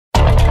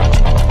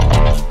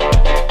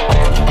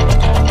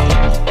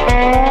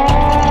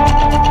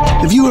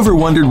ever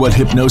wondered what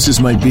hypnosis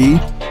might be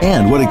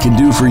and what it can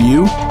do for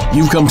you?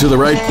 You've come to the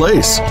right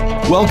place.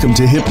 Welcome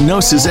to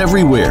Hypnosis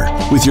Everywhere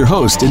with your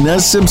host,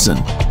 Inez Simpson.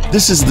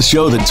 This is the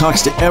show that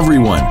talks to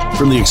everyone,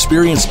 from the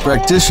experienced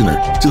practitioner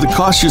to the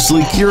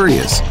cautiously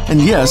curious,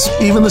 and yes,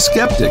 even the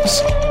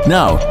skeptics.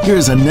 Now,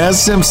 here's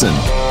Inez Simpson.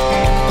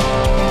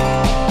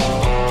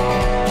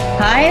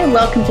 Hi,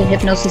 welcome to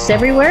Hypnosis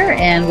Everywhere,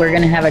 and we're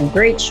going to have a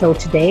great show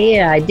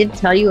today. I did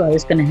tell you I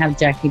was going to have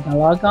Jacquie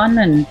Balogh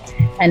on,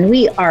 and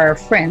we are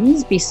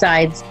friends,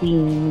 besides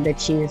being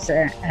that she's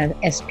a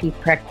SP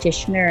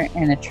practitioner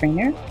and a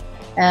trainer.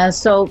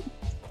 So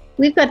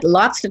we've got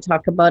lots to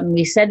talk about, and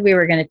we said we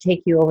were going to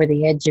take you over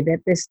the edge a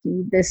bit this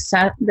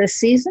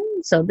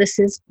season. So this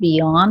is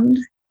beyond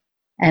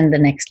and the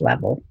next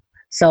level.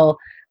 So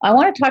I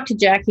want to talk to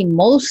Jacquie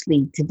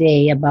mostly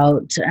today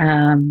about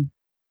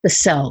the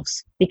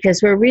selves,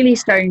 because we're really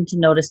starting to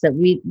notice that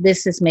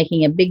this is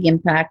making a big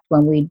impact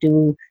when we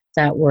do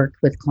that work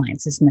with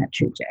clients. Isn't that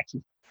true,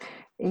 Jacquie?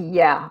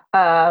 Yeah,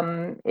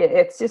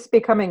 it's just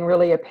becoming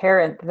really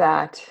apparent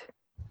that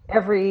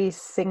every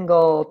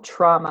single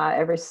trauma,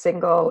 every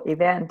single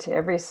event,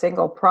 every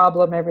single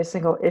problem, every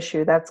single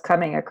issue that's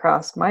coming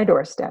across my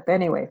doorstep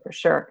anyway, for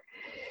sure,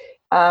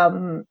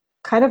 kind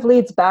of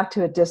leads back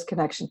to a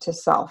disconnection to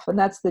self. And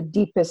that's the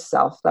deepest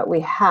self that we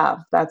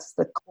have. That's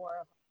the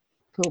core of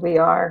who we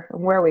are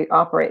and where we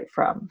operate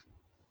from.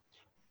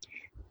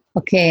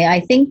 Okay, I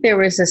think there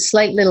was a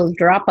slight little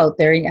drop out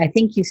there. I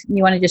think you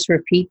want to just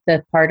repeat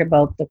the part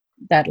about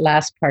that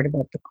last part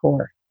about the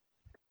core.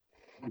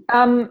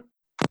 I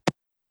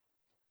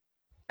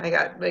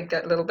got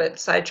a little bit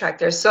sidetracked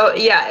there. So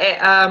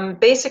yeah,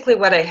 basically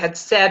what I had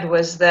said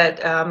was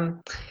that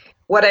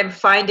what I'm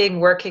finding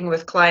working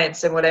with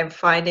clients and what I'm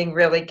finding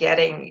really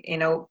getting,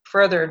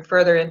 further and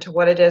further into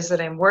what it is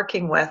that I'm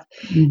working with,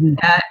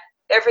 that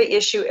every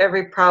issue,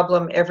 every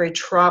problem, every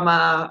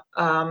trauma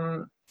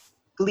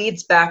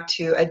leads back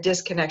to a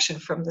disconnection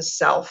from the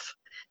self.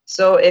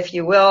 So if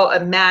you will,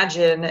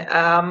 imagine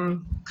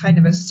kind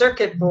of a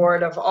circuit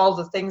board of all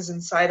the things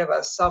inside of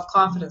us: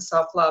 self-confidence,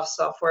 self-love,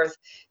 self-worth,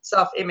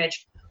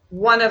 self-image.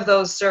 One of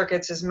those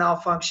circuits is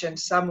malfunctioned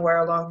somewhere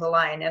along the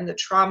line, and the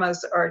traumas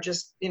are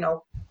just,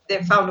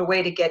 they've found a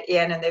way to get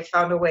in, and they've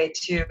found a way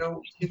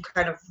to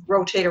kind of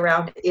rotate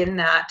around in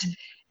that.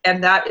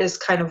 And that is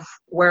kind of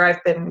where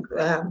I've been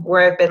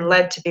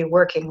led to be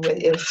working with,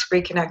 is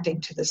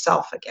reconnecting to the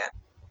self again.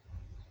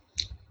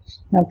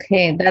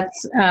 Okay,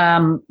 that's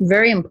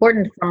very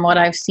important from what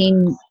I've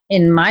seen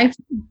in my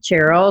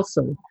chair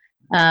also.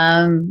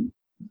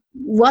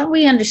 What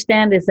we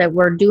understand is that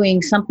we're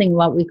doing something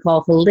what we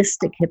call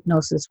holistic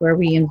hypnosis, where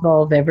we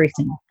involve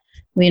everything.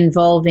 We're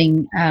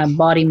involving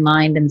body,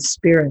 mind, and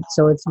spirit.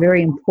 So it's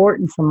very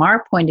important from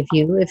our point of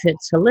view, if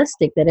it's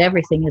holistic, that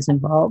everything is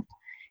involved.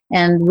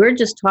 And we're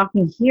just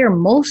talking here,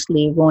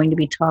 mostly going to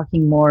be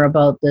talking more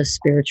about the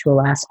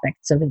spiritual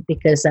aspects of it,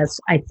 because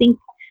I think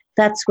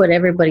that's what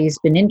everybody's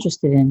been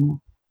interested in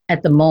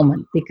at the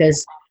moment,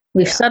 because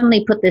we've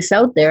suddenly put this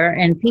out there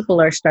and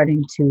people are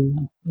starting to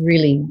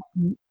really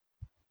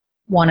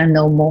want to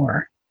know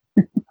more.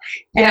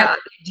 Yeah,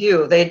 they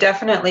do. They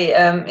definitely,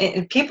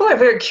 people are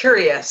very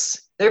curious.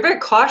 They're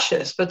very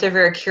cautious, but they're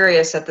very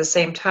curious at the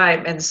same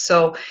time. And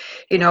so,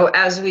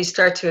 as we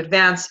start to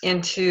advance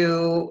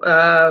into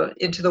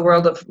the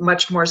world of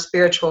much more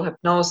spiritual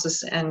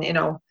hypnosis, and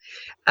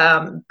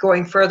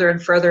going further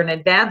and further and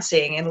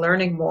advancing and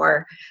learning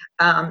more,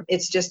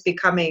 it's just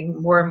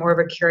becoming more and more of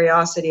a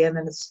curiosity. And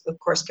then it's, of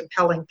course,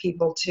 compelling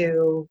people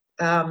to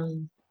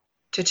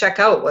check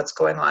out what's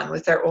going on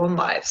with their own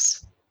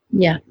lives.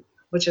 Yeah,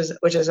 which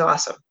is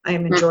awesome. I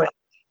am enjoying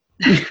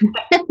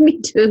it.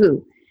 Me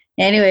too.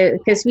 Anyway,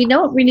 because we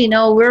don't really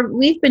know,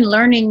 we've been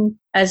learning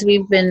as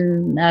we've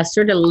been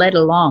sort of led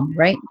along,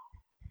 right?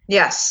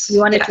 Yes. You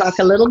want to talk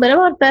a little bit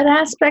about that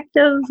aspect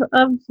of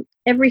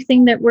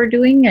everything that we're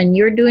doing, and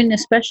you're doing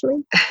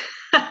especially?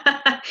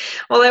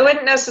 Well, I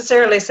wouldn't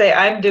necessarily say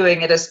I'm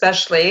doing it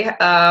especially.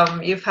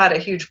 You've had a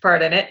huge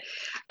part in it.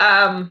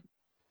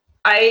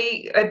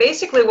 I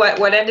basically,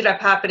 what ended up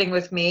happening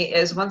with me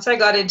is, once I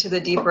got into the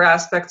deeper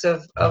aspects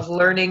of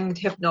learning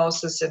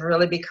hypnosis and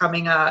really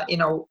becoming a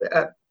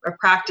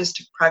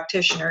practiced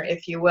practitioner,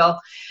 if you will,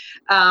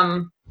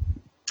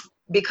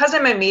 because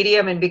I'm a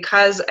medium and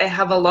because I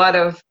have a lot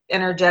of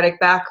energetic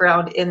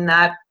background in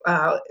that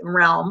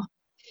realm,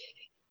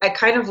 I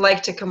kind of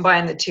like to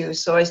combine the two.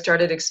 So I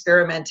started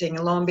experimenting,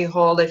 and lo and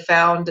behold, I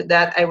found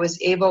that I was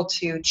able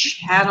to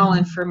channel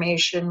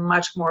information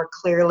much more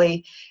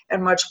clearly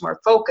and much more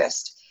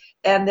focused.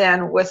 And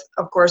then with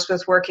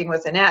working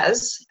with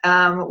Inez,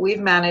 we've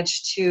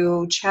managed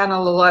to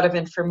channel a lot of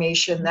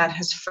information that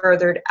has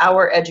furthered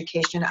our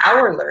education,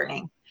 our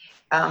learning,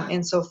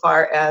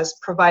 insofar as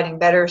providing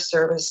better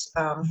service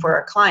for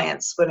our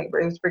clients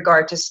with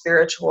regard to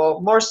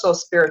more so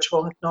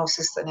spiritual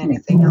hypnosis than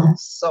anything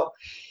else. So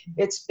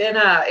it's been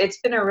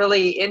a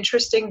really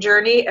interesting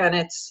journey, and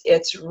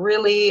it's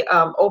really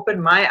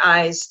opened my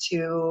eyes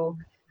to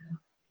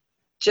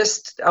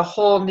just a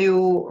whole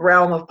new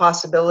realm of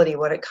possibility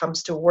when it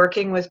comes to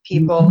working with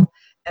people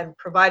and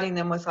providing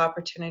them with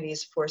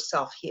opportunities for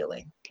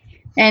self-healing.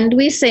 And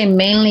we say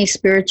mainly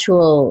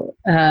spiritual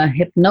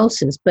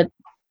hypnosis, but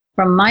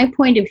from my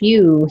point of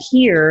view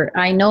here,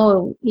 I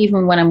know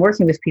even when I'm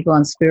working with people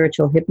on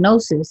spiritual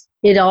hypnosis,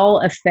 it all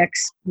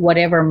affects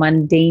whatever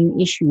mundane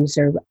issues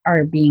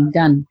are being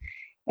done.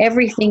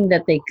 Everything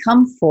that they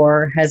come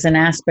for has an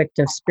aspect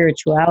of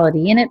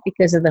spirituality in it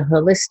because of the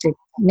holistic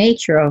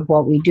nature of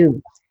what we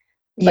do.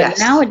 But Yes.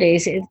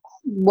 nowadays,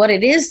 what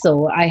it is,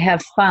 though, I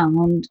have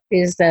found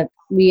is that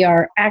we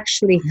are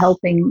actually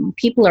helping,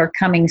 people are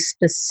coming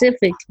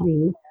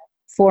specifically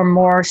for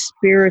more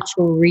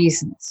spiritual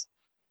reasons.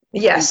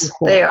 Yes,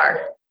 they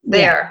are.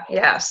 They are,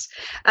 yes.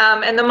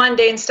 And the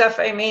mundane stuff,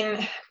 I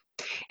mean,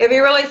 if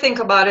you really think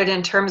about it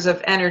in terms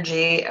of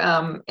energy,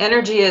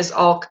 energy is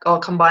all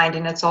combined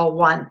and it's all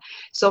one.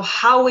 So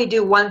how we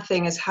do one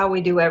thing is how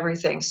we do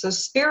everything. So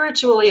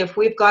spiritually, if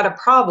we've got a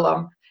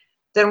problem,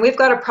 then we've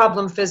got a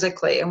problem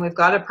physically, and we've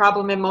got a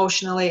problem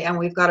emotionally, and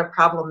we've got a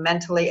problem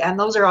mentally, and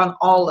those are on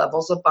all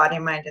levels of body,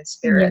 mind, and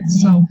spirit.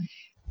 Yeah. So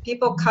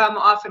people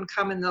often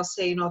come and they'll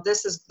say,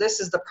 this is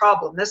the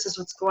problem, this is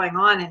what's going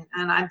on,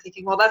 and I'm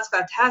thinking, well, that's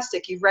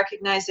fantastic, you've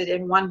recognized it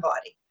in one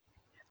body.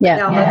 Yeah.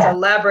 Now let's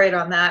elaborate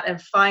on that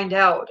and find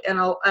out. And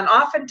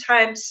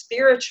oftentimes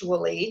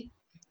spiritually,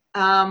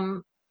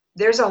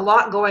 there's a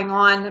lot going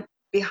on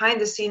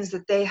behind the scenes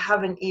that they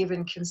haven't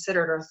even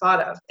considered or thought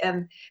of.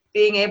 And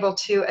being able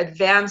to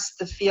advance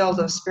the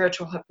field of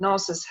spiritual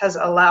hypnosis has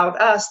allowed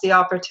us the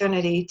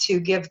opportunity to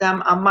give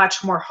them a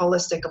much more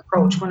holistic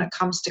approach when it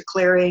comes to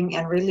clearing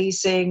and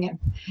releasing and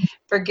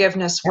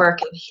forgiveness work,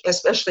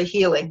 especially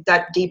healing,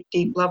 that deep,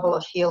 deep level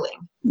of healing.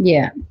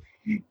 Yeah.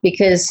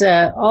 Because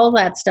all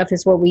that stuff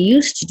is what we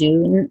used to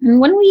do. And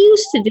when we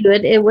used to do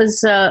it, it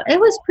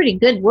was pretty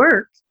good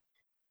work.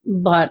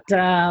 But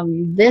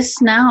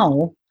this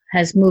now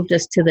has moved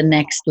us to the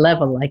next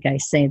level, like I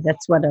say.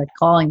 That's what I'm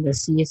calling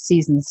this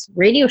season's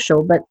radio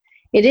show. But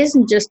it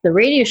isn't just the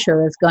radio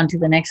show that's gone to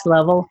the next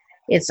level.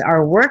 It's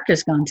our work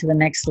has gone to the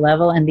next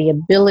level, and the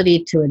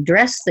ability to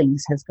address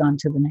things has gone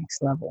to the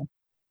next level.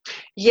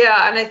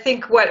 Yeah, and I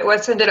think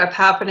what's ended up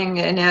happening,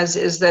 Inez,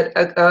 is that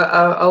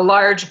a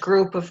large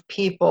group of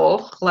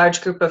people, a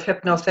large group of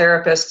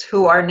hypnotherapists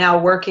who are now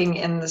working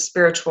in the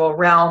spiritual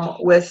realm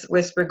with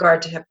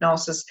regard to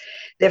hypnosis,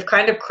 they've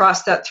kind of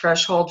crossed that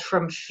threshold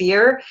from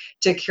fear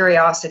to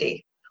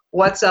curiosity.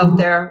 What's out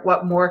there?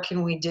 What more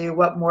can we do?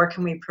 What more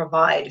can we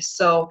provide?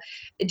 So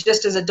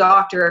just as a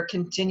doctor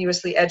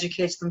continuously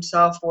educates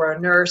themselves, or a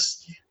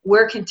nurse,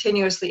 we're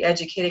continuously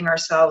educating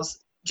ourselves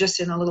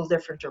just in a little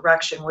different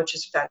direction, which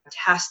is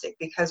fantastic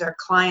because our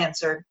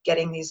clients are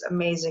getting these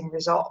amazing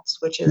results,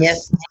 which is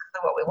exactly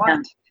what we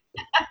want.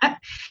 Yeah.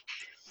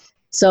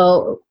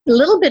 So a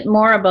little bit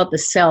more about the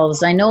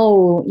selves. I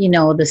know,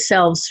 the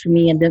selves for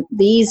me, and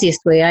the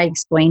easiest way I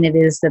explain it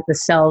is that the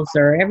selves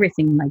are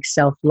everything like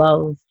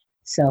self-love,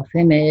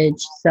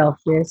 self-image,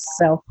 self-this,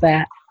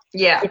 self-that.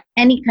 Yeah.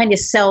 Any kind of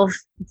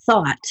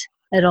self-thought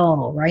at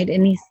all, right?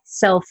 Any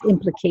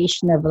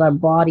self-implication of our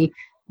body,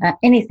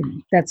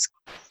 anything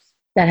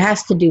that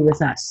has to do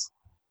with us.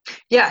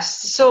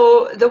 Yes.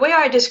 So the way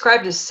I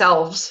describe the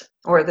selves,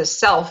 or the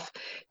self,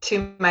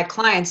 to my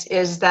clients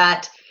is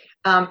that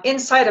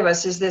inside of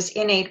us is this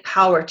innate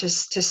power to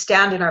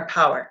stand in our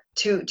power,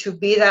 to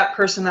be that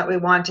person that we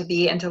want to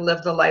be, and to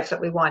live the life that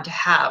we want to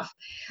have,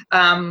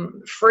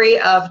 free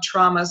of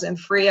traumas and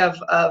free of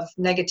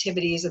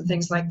negativities and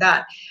things like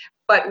that.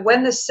 But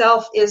when the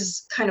self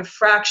is kind of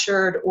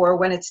fractured, or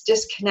when it's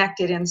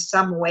disconnected in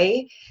some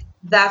way,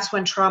 that's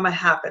when trauma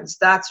happens.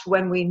 That's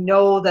when we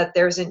know that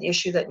there's an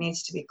issue that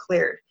needs to be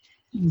cleared.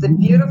 Mm-hmm. The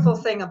beautiful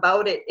thing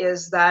about it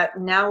is that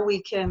now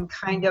we can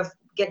kind of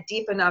get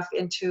deep enough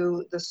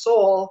into the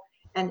soul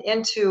and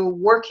into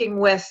working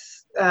with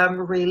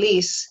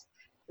release,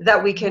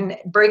 that we can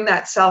bring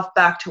that self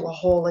back to a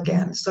whole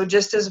again. So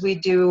just as we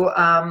do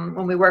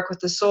when we work with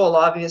the soul,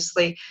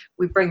 obviously,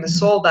 we bring the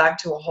soul back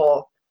to a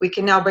whole. We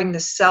can now bring the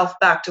self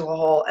back to a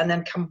whole and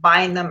then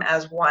combine them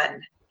as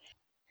one.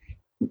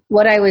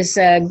 What I was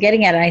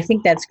getting at, and I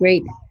think that's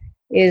great,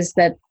 is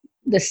that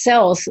the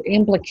self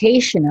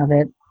implication of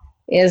it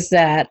is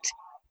that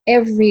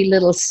every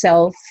little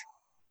self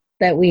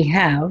that we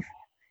have,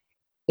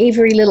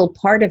 every little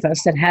part of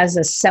us that has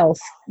a self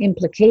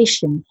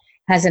implication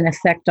has an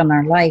effect on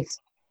our life.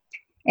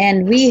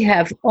 And we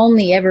have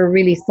only ever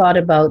really thought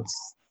about,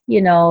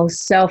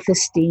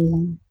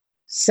 self-esteem,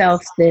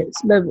 self-this,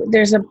 but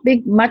there's a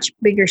much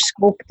bigger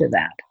scope to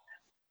that.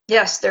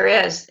 Yes, there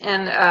is,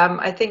 and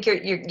I think you're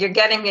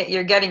getting it.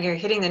 You're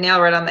hitting the nail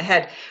right on the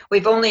head.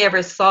 We've only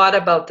ever thought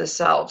about the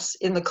selves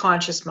in the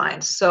conscious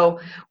mind. So,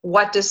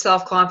 what does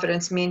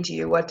self-confidence mean to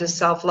you? What does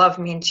self-love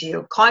mean to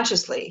you?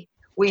 Consciously,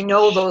 we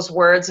know those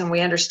words and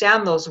we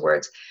understand those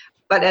words,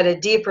 but at a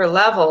deeper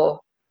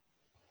level,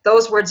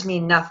 those words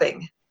mean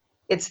nothing.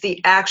 It's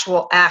the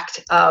actual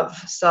act of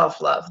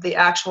self-love, the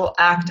actual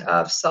act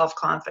of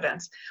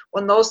self-confidence.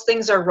 When those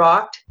things are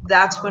rocked,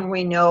 that's when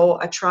we know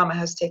a trauma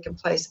has taken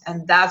place.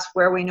 And that's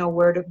where we know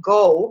where to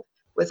go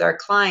with our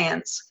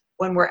clients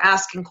when we're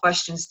asking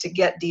questions to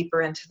get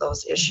deeper into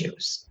those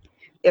issues.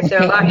 If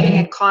they're lacking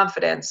in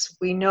confidence,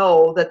 we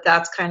know that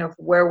that's kind of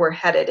where we're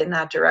headed in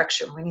that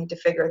direction. We need to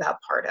figure that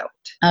part out.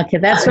 Okay,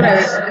 that's what I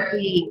was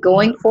really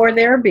going for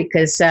there,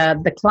 because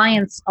the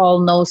clients all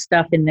know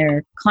stuff in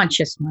their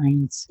conscious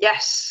minds.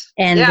 Yes.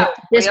 And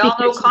we all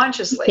know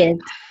consciously.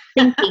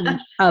 Thinking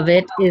of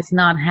it is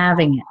not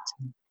having it.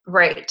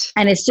 Right.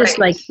 And it's just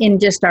like in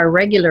just our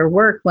regular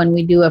work, when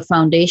we do a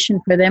foundation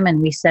for them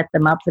and we set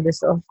them up for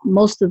this,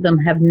 most of them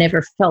have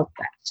never felt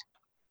that.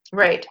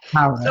 Right.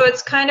 So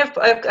it's kind of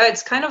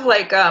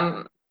like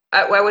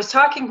I was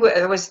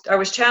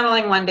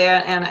channeling one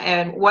day,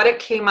 and what it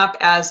came up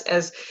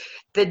as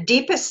the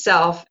deepest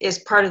self is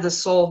part of the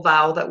soul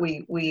vow that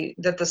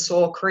that the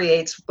soul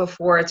creates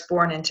before it's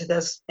born into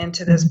this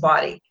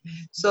body.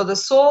 So the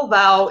soul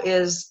vow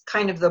is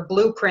kind of the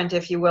blueprint,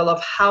 if you will,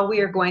 of how we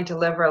are going to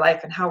live our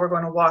life and how we're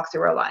going to walk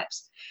through our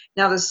lives.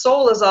 Now the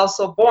soul is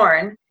also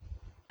born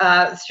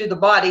through the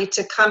body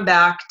to come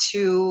back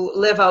to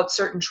live out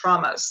certain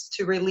traumas,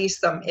 to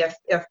release them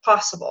if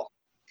possible.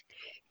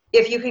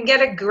 If you can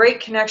get a great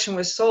connection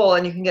with soul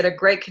and you can get a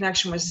great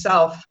connection with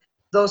self,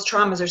 those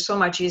traumas are so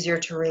much easier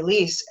to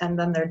release, and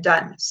then they're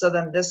done. So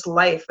then this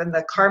life and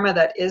the karma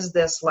that is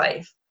this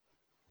life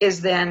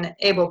is then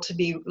able to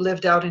be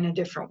lived out in a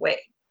different way.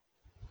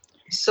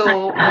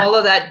 So all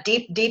of that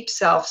deep, deep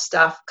self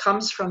stuff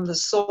comes from the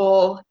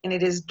soul, and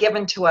it is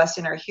given to us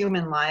in our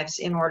human lives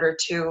in order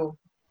to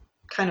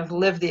kind of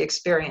live the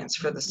experience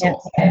for the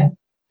soul. Yes.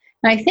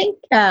 I think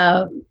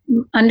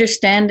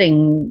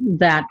understanding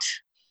that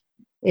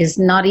is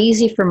not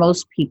easy for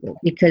most people,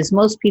 because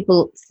most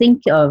people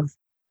think of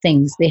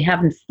things, they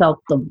haven't felt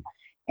them.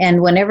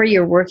 And whenever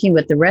you're working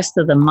with the rest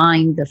of the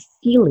mind, the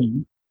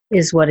feeling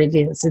is what it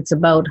is. It's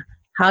about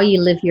how you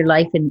live your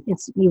life, and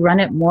you run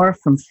it more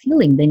from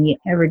feeling than you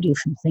ever do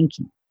from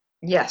thinking.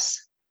 Yes.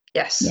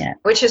 Yeah.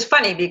 Which is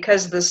funny,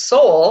 because the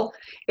soul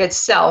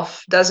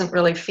itself doesn't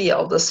really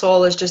feel. The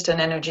soul is just an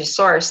energy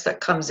source that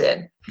comes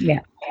in. Yeah.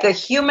 The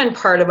human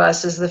part of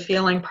us is the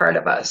feeling part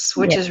of us,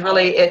 which is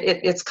really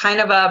it's kind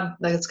of a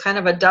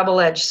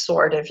double-edged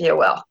sword, if you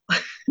will.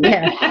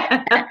 Yeah.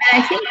 And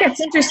I think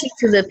that's interesting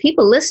to the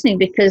people listening,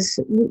 because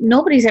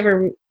nobody's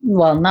ever,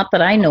 well, not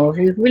that I know of,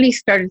 we've really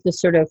started to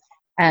sort of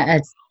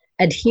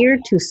adhere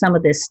to some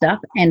of this stuff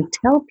and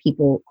tell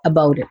people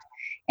about it.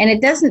 And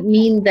it doesn't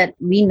mean that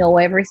we know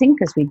everything,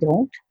 because we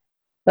don't,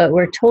 but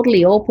we're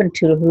totally open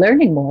to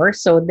learning more,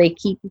 so they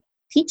keep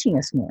teaching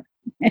us more.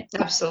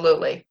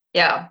 Absolutely.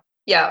 Yeah.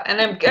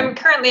 And I'm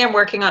currently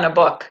working on a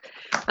book.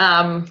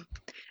 I've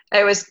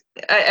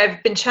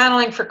been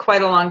channeling for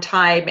quite a long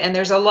time, and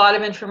there's a lot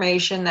of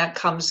information that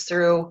comes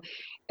through,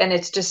 and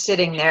it's just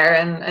sitting there.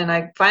 And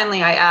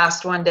I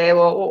asked one day,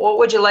 well, what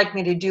would you like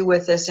me to do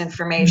with this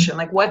information?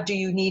 Like, what do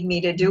you need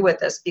me to do with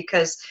this?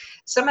 Because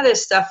some of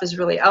this stuff is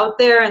really out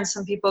there, and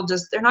some people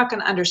they're not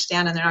going to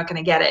understand, and they're not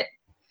going to get it.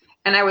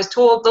 And I was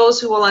told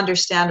those who will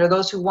understand, or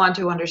those who want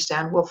to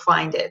understand, will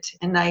find it.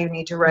 And now you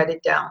need to write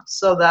it down.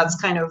 So that's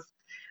kind of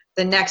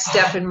the next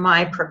step in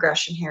my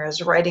progression here,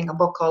 is writing a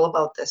book all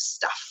about this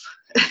stuff.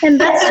 And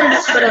that's sort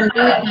of what I'm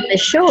doing on the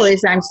show,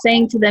 is I'm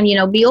saying to them,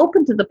 be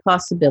open to the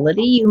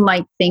possibility. You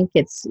might think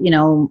it's,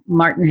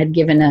 Martin had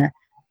given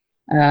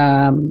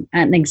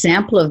an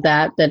example of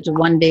that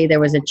one day there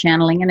was a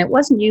channeling, and it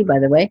wasn't you, by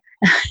the way.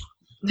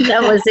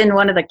 That was in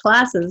one of the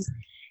classes.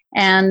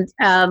 And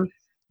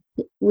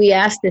we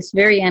asked this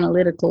very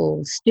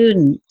analytical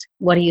student,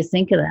 what do you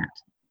think of that?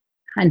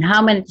 And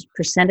how many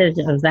percentage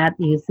of that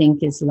do you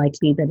think is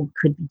likely that it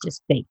could be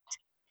just faked?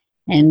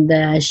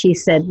 And she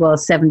said, well,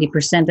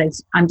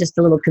 70%. I'm just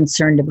a little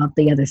concerned about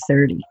the other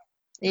 30.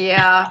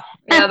 Yeah,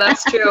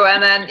 that's true.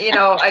 And then,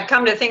 I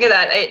come to think of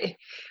that.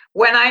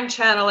 When I'm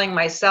channeling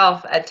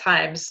myself at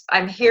times,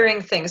 I'm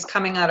hearing things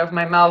coming out of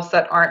my mouth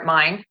that aren't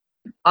mine.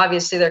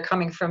 Obviously, they're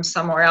coming from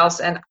somewhere else.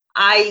 And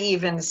I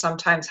even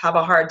sometimes have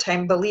a hard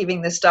time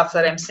believing the stuff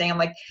that I'm saying. I'm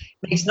like,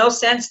 it makes no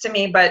sense to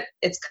me, but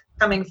it's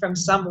coming from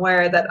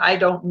somewhere that I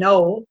don't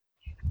know.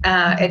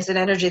 It's an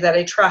energy that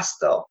I trust,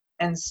 though.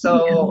 And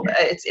so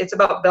it's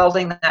about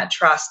building that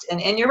trust.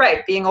 And you're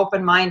right, being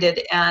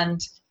open-minded and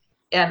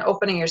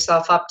opening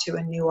yourself up to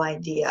a new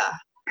idea.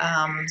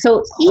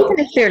 So even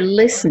if they're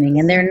listening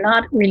and they're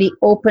not really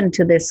open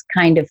to this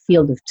kind of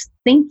field of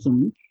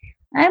thinking,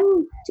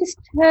 I'm just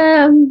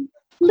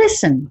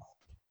listen.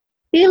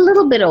 Be a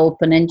little bit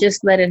open and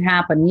just let it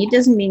happen. It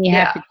doesn't mean you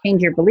have to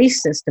change your belief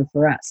system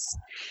for us.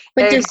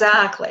 But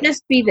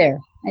just be there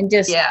and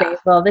just say,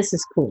 well, this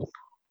is cool.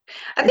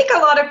 I think a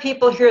lot of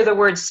people hear the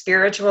word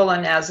spiritual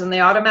and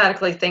they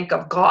automatically think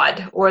of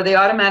God, or they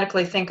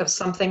automatically think of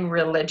something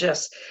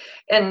religious.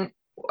 And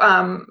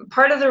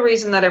part of the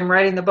reason that I'm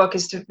writing the book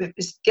is to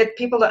get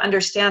people to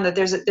understand that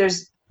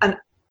there's an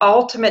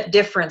ultimate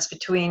difference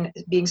between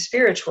being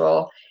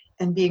spiritual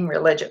and being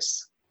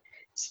religious.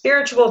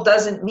 Spiritual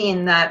doesn't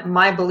mean that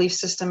my belief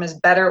system is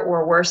better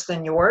or worse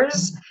than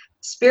yours.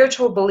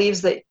 Spiritual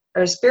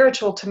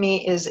to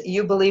me is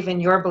you believe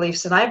in your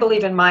beliefs and I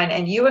believe in mine,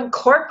 and you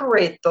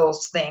incorporate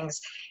those things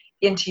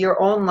into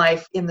your own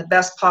life in the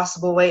best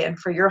possible way and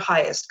for your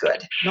highest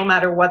good, no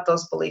matter what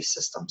those belief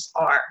systems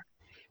are.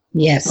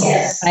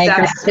 Yes, I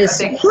agree.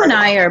 Because you and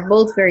I are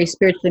both very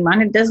spiritually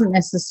minded. It doesn't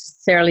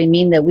necessarily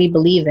mean that we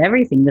believe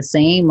everything the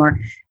same. Or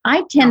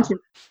I tend to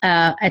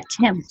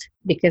attempt,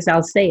 because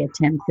I'll say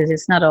attempt because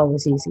it's not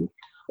always easy,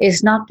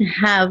 is not to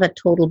have a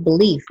total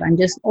belief. I'm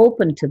just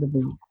open to the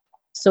belief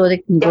so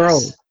it can grow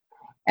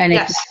and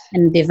it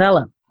can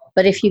develop.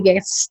 But if you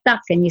get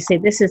stuck and you say,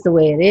 this is the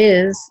way it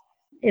is,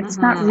 it's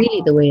not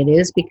really the way it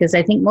is, because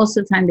I think most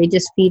of the time they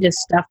just feed us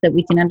stuff that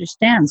we can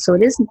understand. So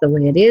it isn't the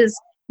way it is.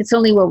 It's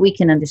only what we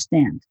can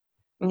understand.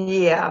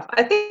 Yeah,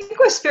 I think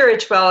with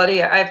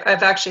spirituality,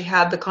 I've actually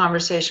had the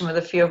conversation with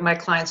a few of my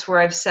clients where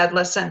I've said,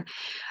 listen,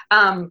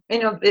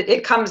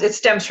 it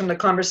stems from the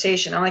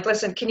conversation. I'm like,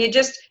 listen, can you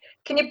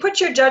put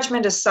your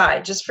judgment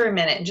aside just for a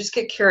minute and just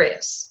get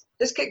curious?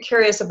 Just get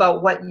curious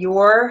about what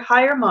your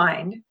higher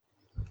mind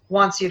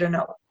wants you to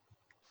know.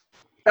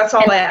 That's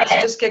all I ask.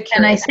 Just get curious.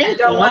 And I think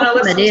the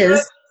ultimate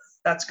is,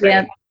 that's great.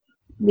 Yeah,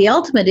 the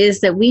ultimate is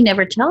that we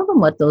never tell them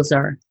what those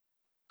are.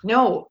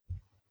 No.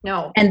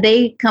 And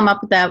they come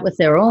up with that with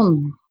their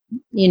own,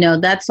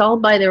 that's all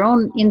by their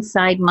own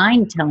inside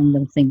mind telling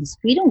them things.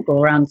 We don't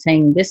go around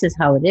saying this is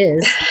how it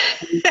is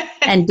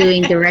and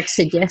doing direct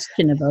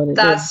suggestion about it.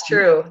 That's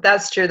true.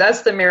 That's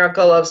the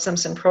miracle of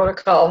Simpson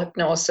Protocol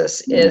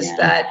hypnosis is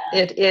that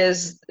it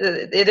is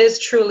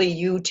truly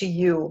you to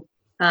you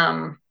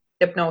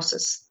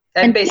hypnosis.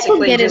 And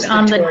basically get it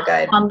on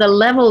the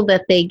level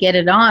that they get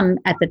it on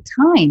at the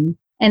time,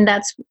 and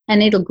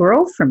it'll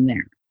grow from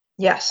there.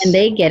 Yes. And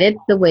they get it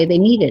the way they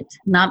need it.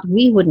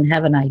 We wouldn't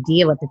have an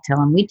idea what to tell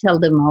them. We tell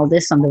them all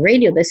this on the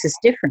radio. This is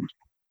different.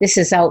 This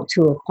is out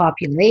to a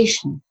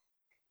population.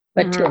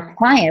 But to a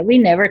client, we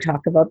never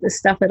talk about this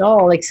stuff at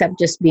all, except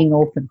just being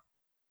open,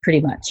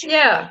 pretty much.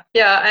 Yeah.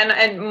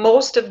 And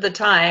most of the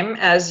time,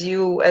 as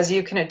you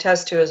can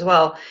attest to as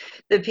well,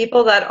 the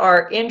people that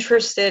are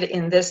interested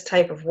in this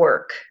type of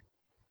work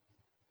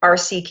are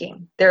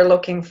seeking. They're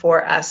looking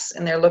for us,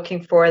 and they're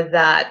looking for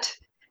that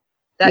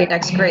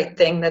next great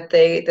thing that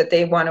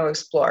they want to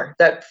explore,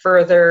 that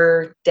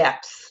further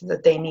depth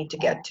that they need to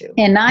get to.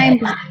 And I'm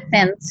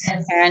convinced,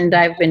 and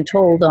I've been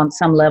told on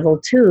some level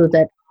too,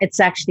 that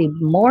it's actually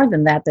more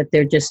than that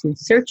they're just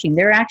searching.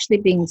 They're actually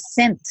being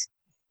sent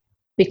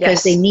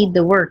because they need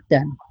the work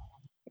done.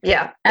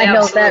 Yeah, I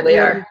know that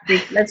are.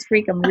 Let's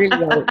freak them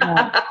really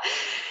out.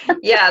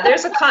 Yeah,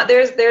 there's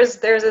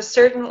a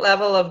certain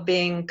level of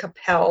being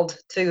compelled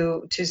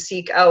to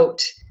seek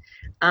out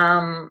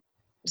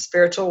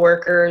spiritual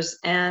workers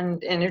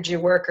and energy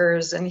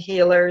workers and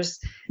healers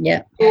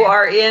who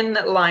are in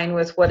line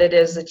with what it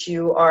is that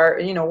you are,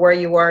 where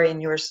you are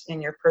in your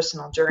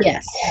personal journey.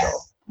 Yes, so.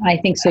 I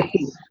think so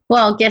too.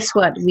 Well, guess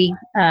what?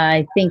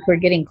 I think we're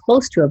getting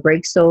close to a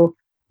break, so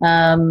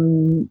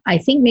I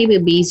think maybe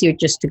it'd be easier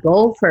just to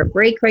go for a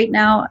break right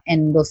now,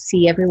 and we'll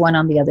see everyone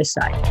on the other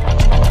side.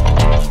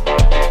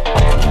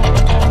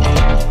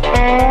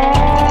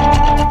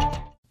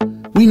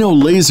 We know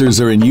lasers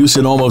are in use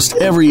in almost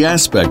every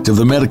aspect of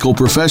the medical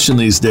profession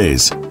these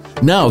days.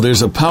 Now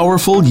there's a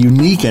powerful,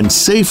 unique, and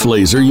safe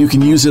laser you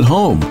can use at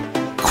home.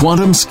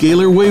 Quantum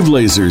scalar wave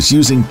lasers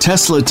using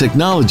Tesla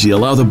technology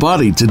allow the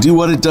body to do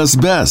what it does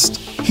best,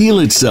 heal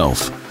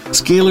itself.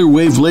 Scalar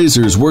wave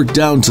lasers work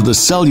down to the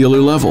cellular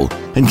level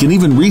and can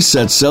even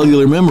reset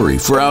cellular memory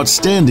for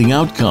outstanding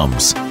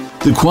outcomes.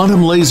 The quantum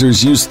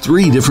lasers use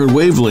 3 different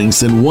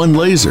wavelengths in one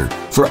laser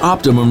for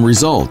optimum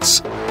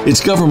results.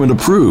 It's government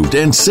approved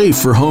and safe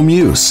for home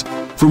use.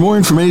 For more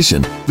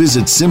information,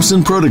 visit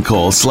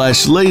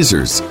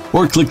simpsonprotocol/lasers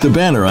or click the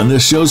banner on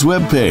this show's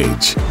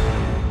webpage.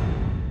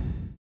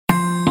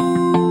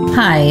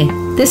 Hi,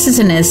 this is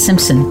Inez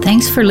Simpson.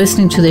 Thanks for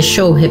listening to the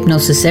show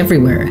Hypnosis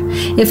Everywhere.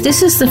 If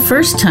this is the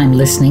first time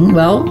listening,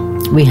 well,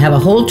 we have a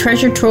whole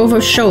treasure trove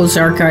of shows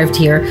archived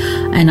here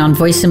and on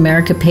Voice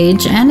America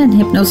page and on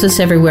Hypnosis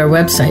Everywhere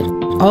website,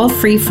 all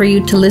free for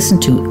you to listen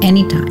to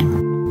anytime.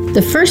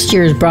 The first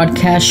year's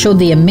broadcast showed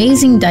the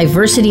amazing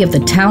diversity of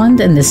the talent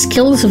and the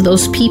skills of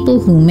those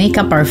people who make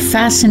up our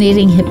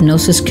fascinating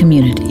hypnosis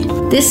community.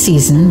 This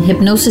season,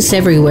 Hypnosis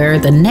Everywhere,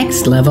 the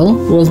next level,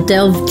 will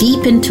delve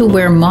deep into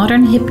where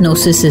modern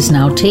hypnosis is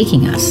now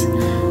taking us.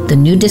 The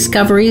new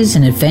discoveries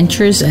and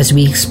adventures as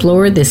we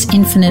explore this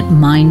infinite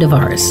mind of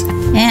ours.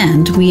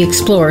 And we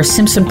explore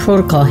Simpson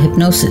Protocol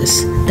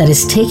hypnosis that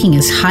is taking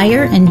us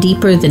higher and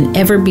deeper than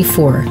ever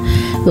before.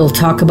 We'll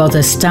talk about the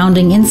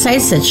astounding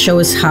insights that show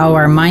us how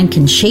our mind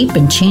can shape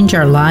and change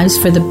our lives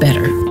for the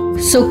better.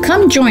 So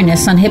come join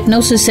us on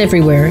Hypnosis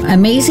Everywhere,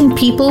 amazing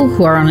people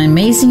who are on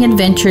amazing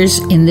adventures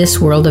in this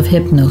world of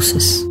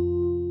hypnosis.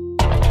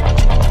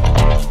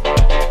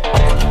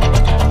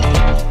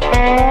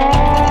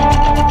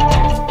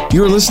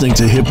 You're listening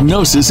to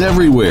Hypnosis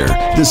Everywhere,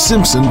 the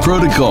Simpson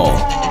Protocol.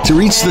 To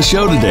reach the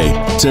show today,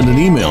 send an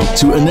email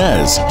to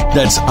Inez,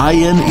 that's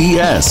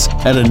INES,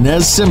 at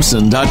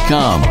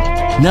InezSimpson.com.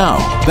 Now,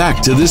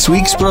 back to this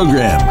week's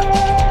program.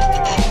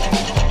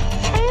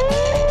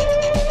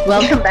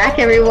 Welcome back,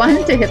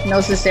 everyone, to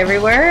Hypnosis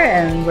Everywhere,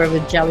 and we're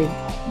with Jelly.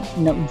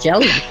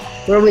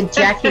 We're with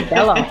Jacquie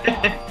Balogh.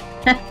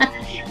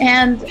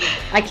 And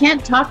I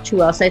can't talk too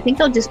well, so I think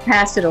I'll just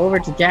pass it over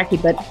to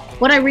Jacquie. But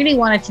what I really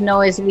wanted to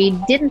know is, we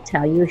didn't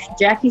tell you,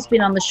 Jackie's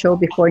been on the show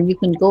before, and you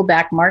can go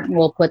back, Martin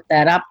will put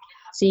that up,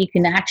 so you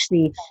can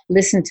actually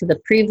listen to the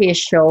previous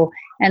show,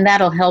 and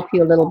that'll help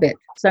you a little bit.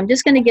 So I'm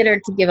just going to get her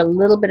to give a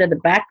little bit of the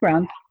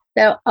background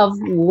of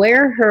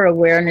where her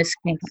awareness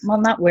came from. Well,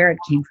 not where it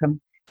came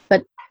from,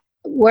 but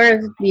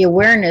where the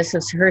awareness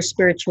of her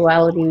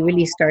spirituality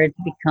really started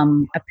to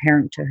become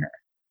apparent to her.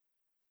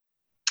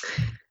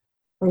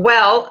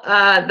 Well,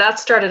 that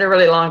started a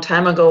really long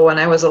time ago when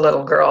I was a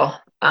little girl.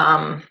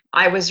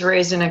 I was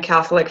raised in a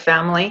Catholic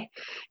family,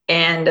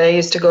 and I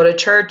used to go to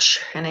church,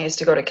 and I used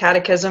to go to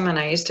catechism, and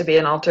I used to be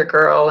an altar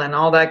girl and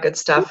all that good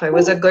stuff. I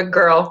was a good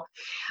girl,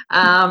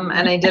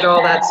 and I did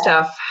all that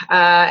stuff.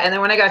 And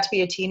then when I got to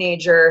be a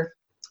teenager,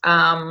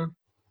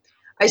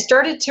 I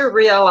started to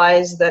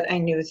realize that I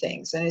knew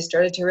things, and I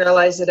started to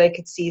realize that I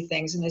could see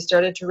things, and I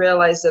started to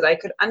realize that I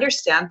could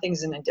understand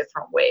things in a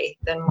different way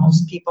than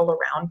most people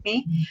around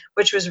me,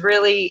 which was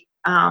really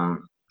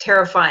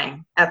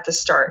terrifying at the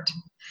start.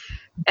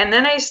 And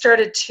then I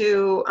started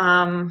to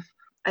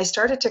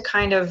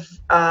kind of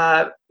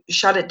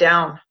shut it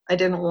down. I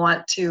didn't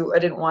want to do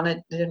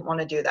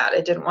that.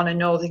 I didn't want to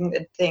know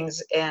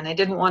things, and I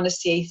didn't want to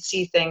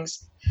see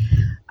things.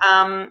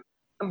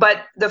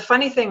 But the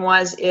funny thing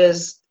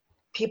is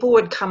people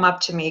would come up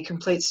to me,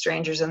 complete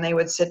strangers, and they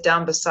would sit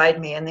down beside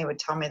me, and they would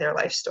tell me their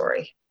life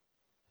story.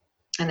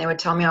 And they would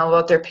tell me all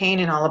about their pain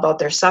and all about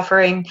their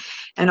suffering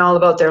and all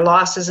about their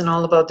losses and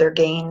all about their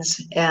gains.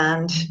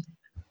 And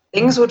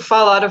things would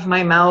fall out of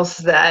my mouth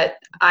that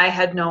I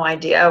had no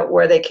idea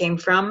where they came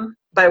from,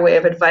 by way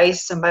of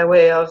advice and by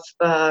way of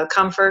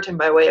comfort and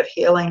by way of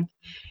healing.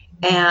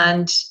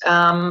 And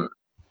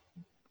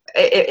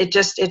it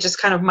just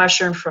kind of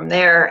mushroomed from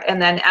there.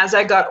 And then as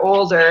I got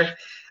older,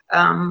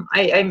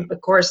 I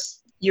of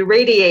course, you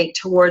radiate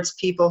towards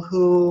people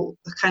who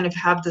kind of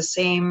have the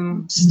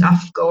same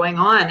stuff going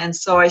on. And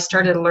so I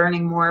started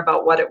learning more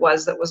about what it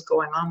was that was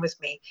going on with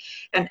me.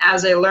 And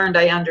as I learned,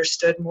 I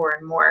understood more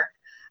and more.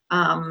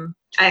 I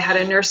had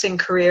a nursing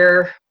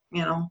career,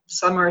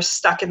 somewhere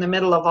stuck in the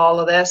middle of all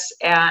of this.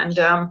 And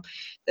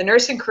the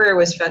nursing career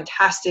was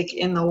fantastic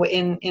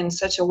in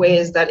such a way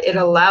as that it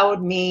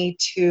allowed me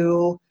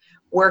to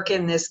work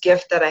in this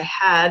gift that I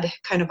had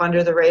kind of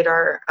under the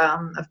radar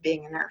of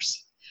being a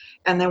nurse.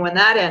 And then when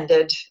that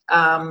ended,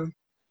 I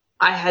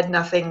had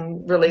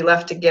nothing really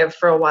left to give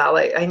for a while.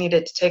 I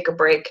needed to take a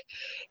break.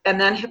 And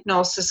then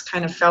hypnosis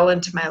kind of fell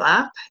into my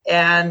lap.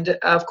 And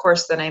of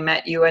course, then I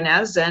met you,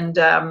 Inez, and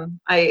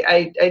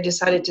I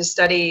decided to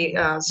study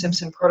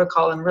Simpson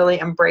Protocol and really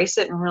embrace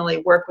it and really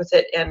work with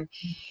it. And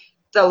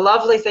the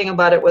lovely thing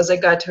about it was I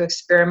got to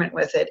experiment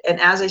with it. And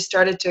as I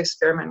started to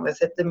experiment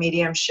with it, the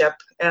mediumship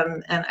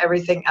and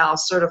everything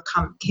else sort of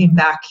came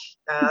back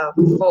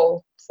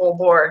full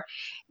bore.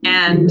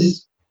 And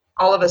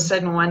all of a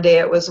sudden one day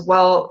it was,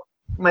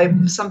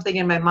 something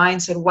in my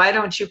mind said, why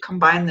don't you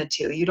combine the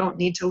two? You don't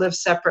need to live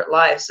separate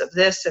lives of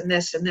this and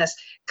this and this.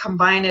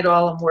 Combine it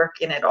all and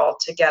work in it all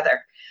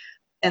together.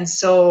 And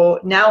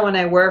so now when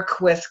I work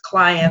with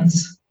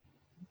clients,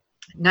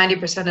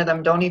 90% of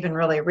them don't even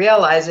really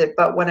realize it,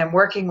 but when I'm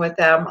working with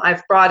them,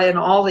 I've brought in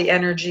all the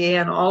energy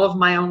and all of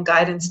my own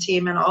guidance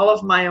team and all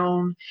of my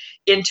own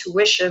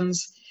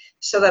intuitions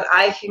so that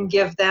I can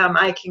guide them,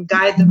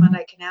 and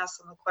I can ask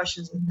them the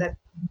questions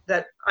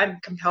that I'm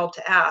compelled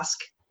to ask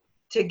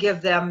to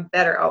give them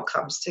better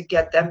outcomes, to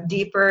get them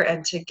deeper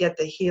and to get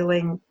the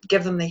healing,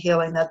 give them the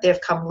healing that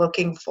they've come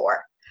looking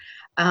for.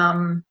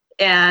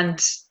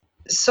 And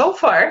so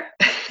far,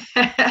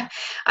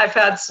 I've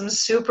had some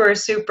super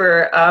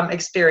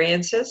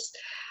experiences.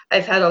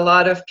 I've had a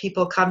lot of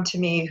people come to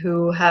me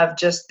who have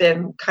just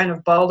been kind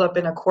of balled up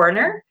in a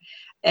corner,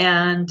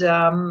 and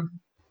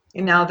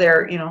now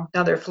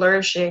they're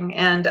flourishing.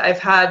 And I've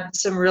had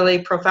some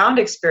really profound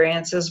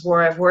experiences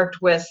where I've worked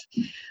with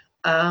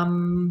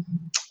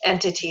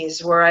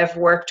entities, where I've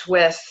worked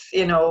with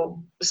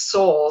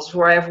souls,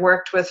 where I've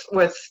worked with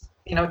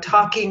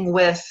talking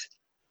with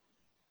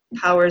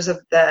powers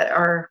that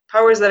are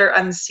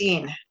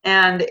unseen,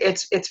 and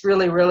it's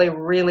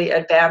really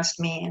advanced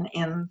me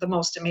in the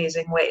most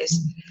amazing ways.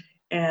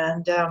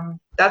 And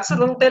that's a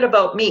little bit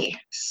about me.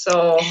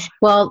 So,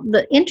 well,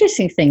 the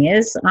interesting thing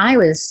is, I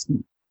was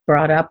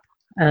brought up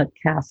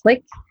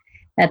Catholic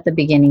at the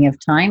beginning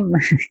of time.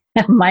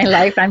 My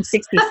life, I'm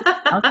 66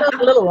 now, so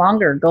a little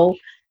longer ago.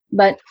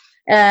 But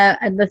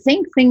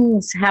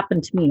things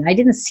happened to me. I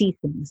didn't see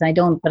things.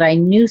 But I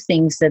knew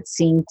things that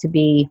seemed to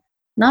be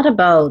not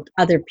about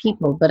other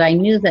people, but I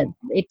knew that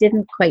it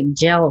didn't quite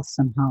gel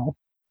somehow.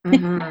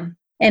 Mm-hmm.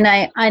 and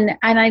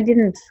I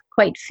didn't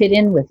quite fit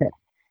in with it.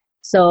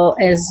 So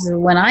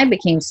when I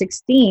became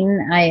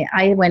 16,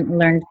 I went and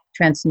learned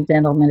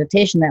transcendental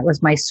meditation. That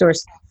was my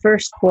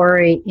first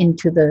foray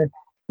into the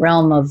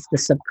realm of the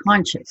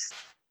subconscious.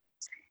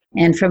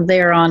 And from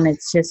there on,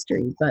 it's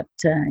history. But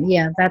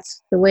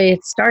that's the way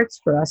it starts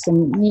for us.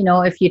 And,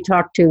 if you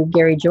talk to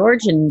Gary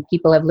George, and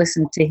people have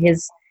listened to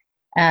his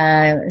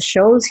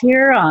shows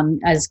here on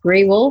as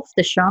Grey Wolf,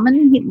 the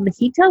shaman.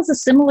 He tells a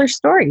similar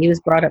story. He was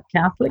brought up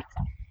Catholic,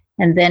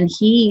 and then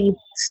he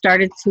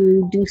started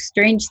to do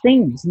strange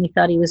things, and he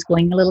thought he was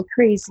going a little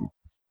crazy.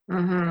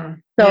 Mm-hmm.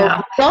 So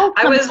yeah.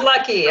 I was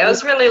lucky. I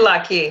was really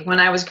lucky when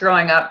I was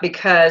growing up,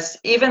 because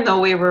even though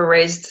we were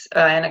raised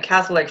in a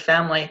Catholic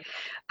family,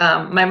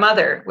 my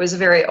mother was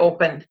very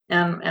open,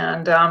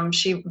 and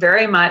she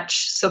very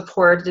much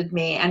supported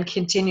me and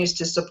continues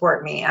to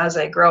support me as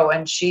I grow.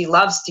 And she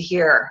loves to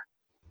hear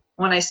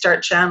when I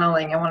start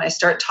channeling and when I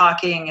start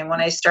talking and when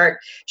I start,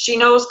 she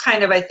knows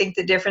kind of, I think,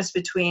 the difference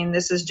between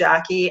this is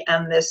Jacquie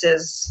and this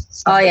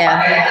is quite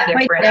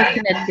different.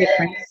 definite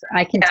difference.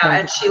 I can tell.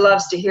 And she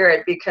loves to hear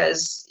it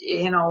because,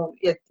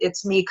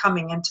 it's me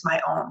coming into my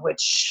own,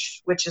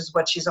 which is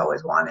what she's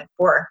always wanted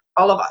for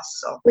all of us.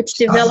 So which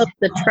developed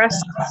the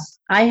trust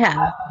I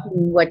have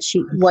in what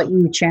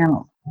you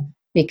channel.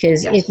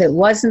 Because if it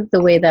wasn't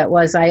the way that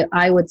was,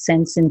 I would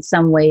sense in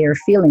some way or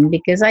feeling,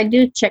 because I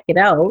do check it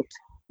out.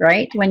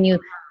 Right? When you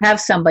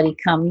have somebody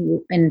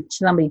come and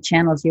somebody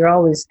channels, you're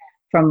always,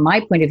 from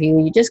my point of view,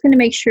 you're just going to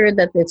make sure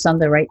that it's on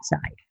the right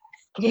side.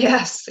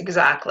 Yes,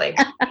 exactly.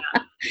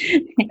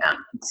 Yeah.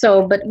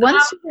 So, but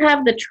once you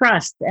have the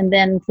trust, and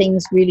then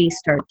things really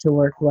start to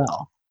work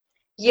well.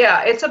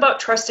 Yeah, it's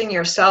about trusting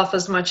yourself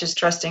as much as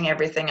trusting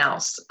everything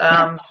else.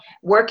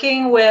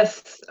 Working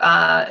with,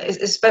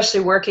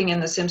 especially working in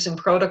the Simpson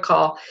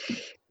protocol,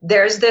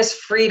 there's this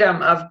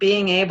freedom of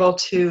being able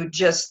to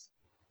just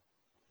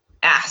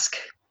ask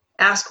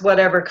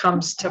whatever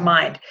comes to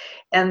mind.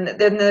 And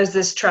then there's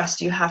this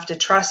trust. You have to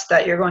trust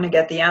that you're going to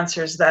get the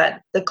answers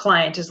that the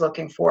client is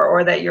looking for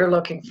or that you're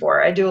looking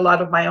for. I do a lot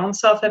of my own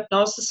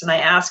self-hypnosis, and I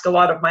ask a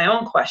lot of my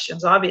own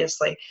questions,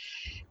 obviously.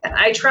 And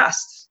I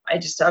trust. I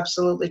just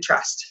absolutely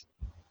trust.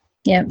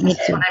 Yeah, me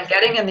too. What I'm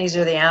getting, and these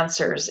are the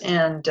answers.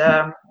 And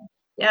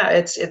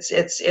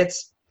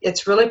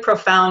it's really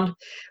profound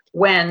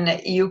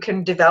when you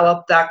can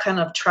develop that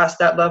kind of trust,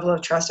 that level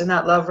of trust, and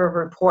that level of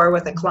rapport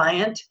with a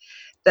client,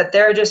 that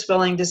they're just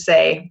willing to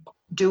say,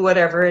 do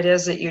whatever it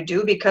is that you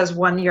do, because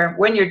when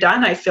you're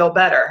done, I feel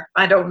better.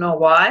 I don't know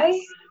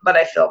why, but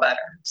I feel better.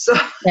 So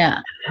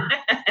yeah.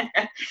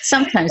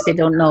 Sometimes they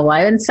don't know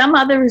why, and some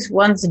others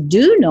ones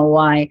do know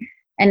why,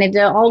 and it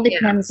all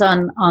depends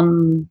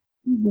on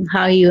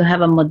how you have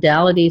a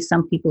modality.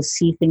 Some people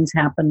see things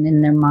happen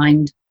in their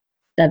mind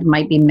that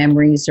might be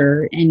memories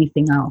or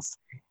anything else.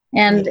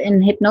 And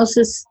in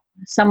hypnosis,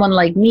 someone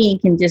like me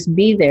can just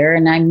be there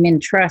and I'm in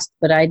trust,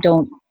 but I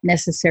don't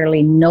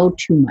necessarily know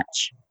too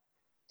much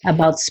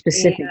about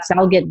specifics.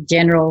 I'll get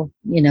general,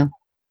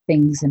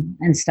 things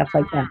and stuff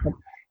like that. But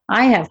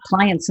I have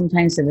clients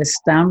sometimes that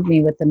astound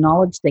me with the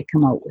knowledge they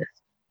come out with.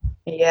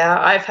 Yeah,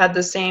 I've had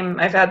the same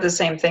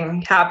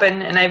thing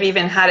happen, and I've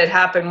even had it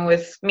happen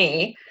with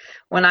me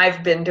when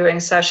I've been doing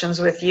sessions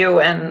with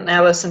you, and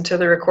I listen to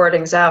the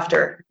recordings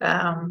after.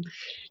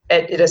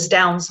 It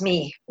astounds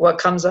me what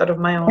comes out of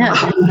my own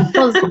mouth.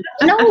 Well,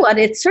 you know what?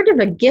 It's sort of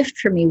a gift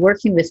for me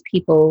working with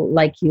people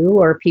like you,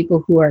 or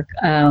people who are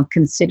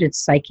considered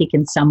psychic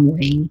in some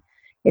way.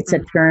 It's a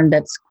term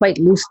that's quite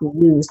loosely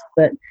used,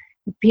 but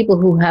people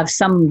who have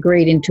some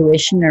great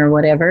intuition or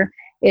whatever,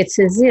 it's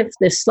as if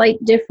there's slight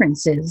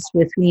differences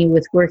with me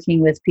with working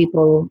with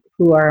people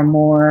who are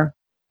more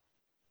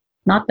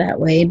not that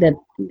way, that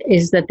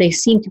is that they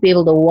seem to be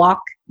able to walk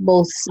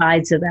both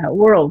sides of that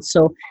world.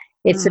 So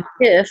it's as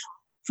if,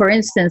 for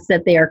instance,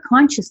 that they are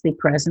consciously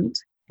present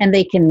and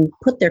they can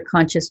put their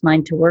conscious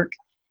mind to work,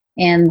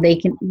 and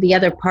the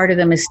other part of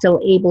them is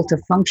still able to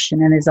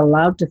function and is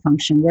allowed to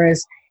function.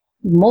 Whereas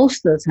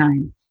most of the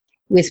time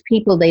with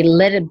people, they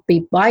let it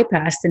be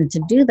bypassed, and to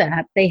do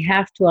that, they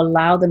have to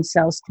allow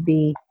themselves to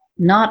be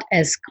not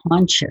as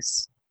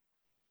conscious.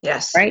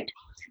 Yes. Right?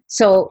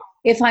 So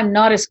if I'm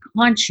not as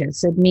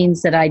conscious, it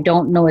means that I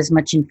don't know as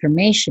much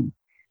information.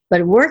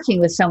 But working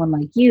with someone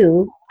like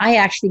you, I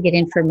actually get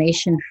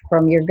information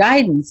from your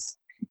guidance,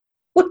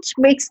 which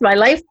makes my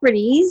life pretty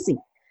easy.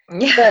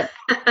 Yeah.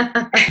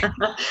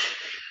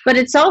 But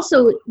it's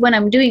also, when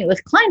I'm doing it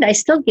with client, I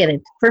still get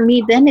it. For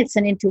me, then it's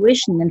an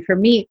intuition. And for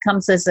me, it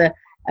comes as a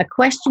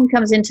question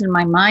comes into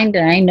my mind,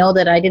 and I know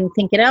that I didn't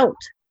think it out.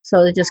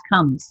 So it just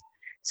comes.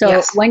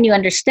 So when you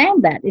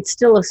understand that, it's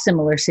still a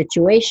similar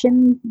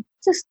situation,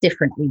 just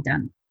differently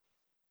done.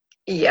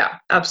 Yeah,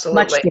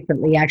 absolutely. Much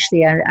differently,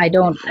 actually. I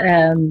don't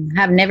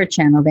have never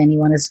channeled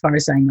anyone as far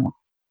as I know.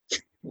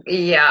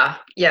 Yeah,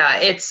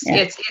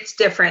 it's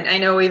different. I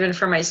know even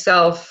for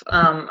myself,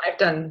 I've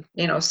done,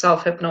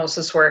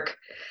 self-hypnosis work,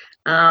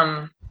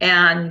 and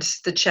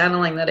the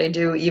channeling that I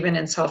do, even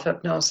in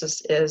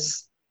self-hypnosis,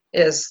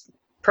 is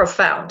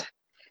profound.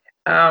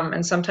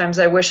 And sometimes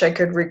I wish I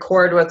could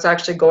record what's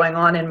actually going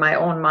on in my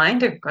own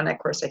mind, and of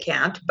course I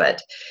can't,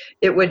 but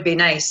it would be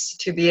nice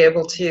to be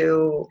able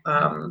to.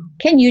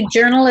 Can you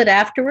journal it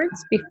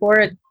afterwards before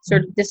it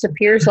sort of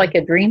disappears like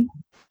a dream?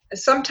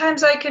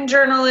 Sometimes I can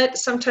journal it,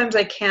 sometimes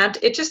I can't.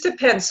 It just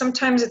depends.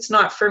 Sometimes it's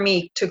not for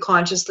me to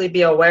consciously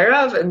be aware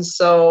of, and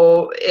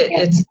so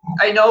it's.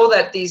 I know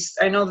that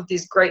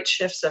these great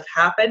shifts have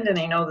happened, and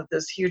I know that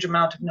this huge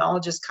amount of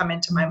knowledge has come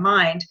into my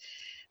mind,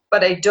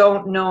 but I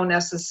don't know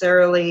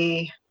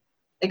necessarily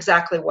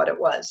exactly what it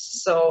was.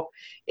 So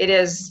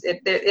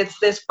it's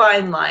this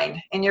fine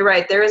line, and you're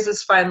right. There is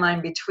this fine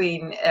line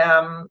between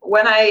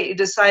when I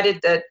decided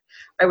that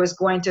I was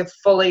going to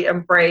fully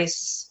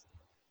embrace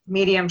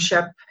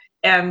mediumship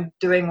and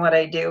doing what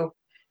I do.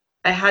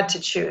 I had to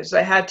choose.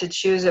 I had to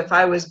choose if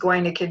I was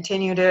going to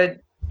continue to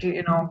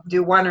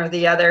do one or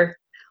the other,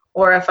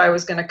 or if I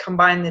was going to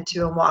combine the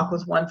two and walk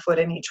with one foot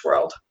in each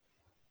world.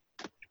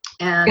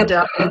 And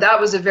that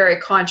was a very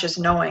conscious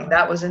knowing.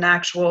 That was an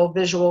actual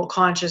visual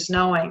conscious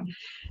knowing.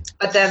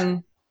 But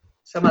then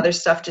some other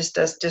stuff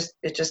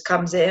just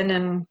comes in,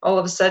 and all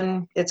of a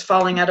sudden it's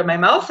falling out of my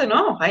mouth, and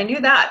I knew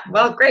that.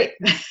 Well, great.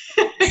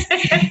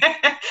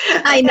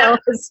 I know,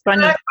 it's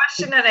funny. That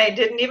question, and I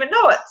didn't even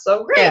know it.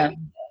 So great.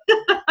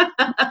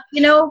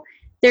 Yeah.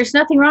 There's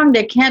nothing wrong.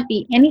 There can't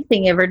be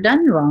anything ever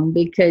done wrong,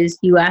 because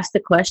you ask the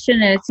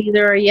question and it's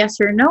either a yes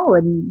or no,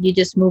 and you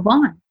just move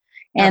on.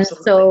 And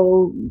Absolutely.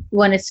 So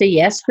when it's a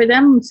yes for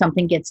them,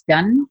 something gets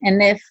done.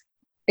 And if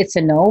it's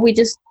a no,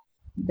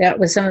 it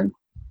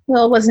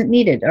wasn't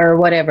needed or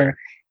whatever.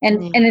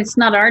 And it's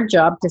not our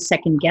job to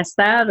second guess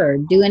that or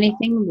do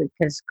anything,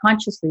 because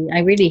consciously, I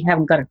really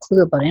haven't got a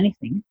clue about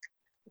anything.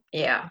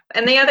 Yeah.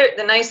 And the other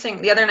nice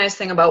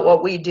thing about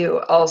what we do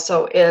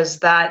also is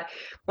that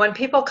when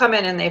people come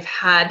in and they've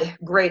had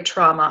great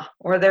trauma,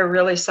 or they're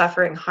really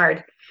suffering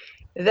hard,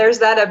 there's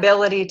that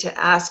ability to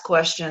ask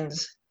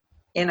questions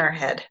in our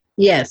head.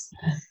 Yes.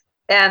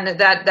 And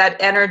that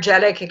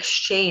energetic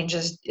exchange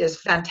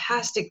is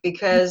fantastic,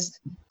 because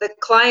the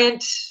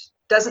client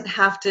doesn't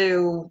have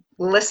to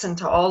listen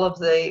to all of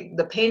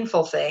the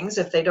painful things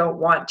if they don't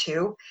want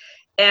to.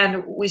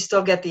 And we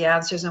still get the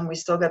answers, and we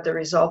still get the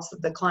results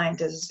that the client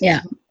is.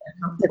 Yeah,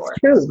 that's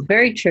true.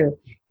 Very true.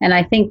 And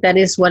I think that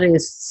is what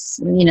is,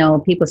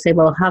 people say,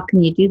 well, how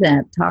can you do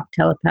that? Talk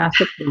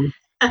telepathically.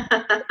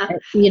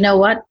 You know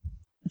what?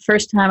 The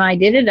first time I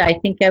did it, I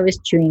think I was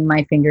chewing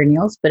my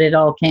fingernails, but it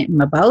all came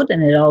about,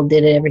 and it all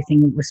did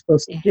everything it was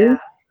supposed to do.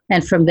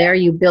 And from there,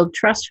 you build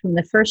trust from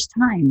the first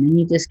time, and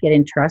you just get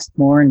in trust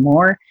more and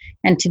more.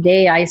 And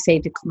today I say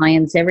to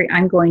clients,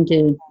 I'm going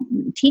to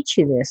teach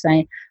you this.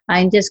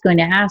 I'm just going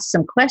to ask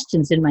some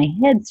questions in my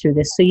head through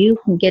this, so you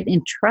can get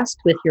in trust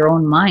with your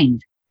own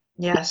mind.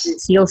 Yes.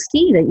 Because you'll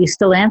see that you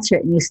still answer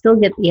it, and you still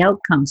get the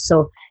outcome.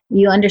 So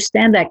you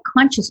understand that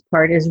conscious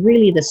part is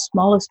really the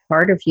smallest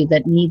part of you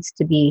that needs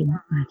to be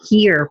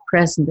here,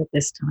 present at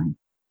this time.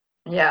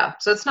 Yeah.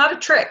 So it's not a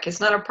trick.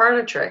 It's not a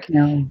parlor trick.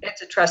 No.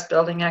 It's a trust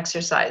building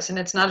exercise. And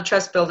it's not a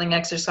trust building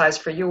exercise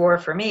for you or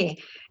for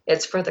me.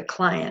 It's for the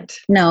client.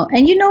 No.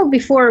 And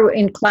before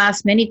in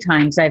class, many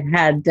times I've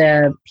had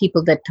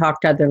people that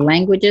talked other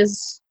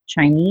languages,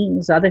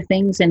 Chinese, other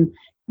things, and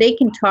they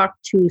can talk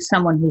to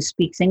someone who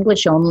speaks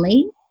English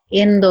only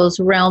in those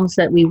realms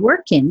that we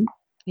work in.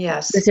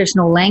 Yes. Because there's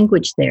no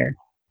language there.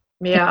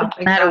 Yeah.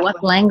 No matter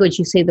what language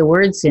you say the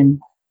words in,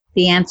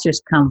 the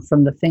answers come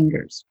from the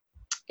fingers.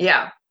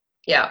 Yeah.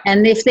 Yeah.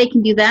 And if they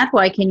can do that,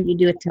 why can't you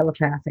do it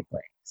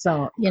telepathically?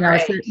 So,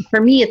 right. For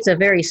me, it's a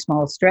very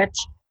small stretch.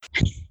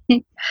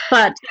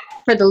 But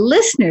for the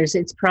listeners,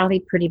 it's probably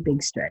a pretty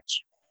big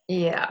stretch.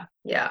 Yeah.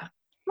 Yeah.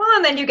 Well,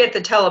 and then you get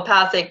the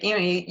telepathic,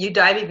 you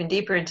dive even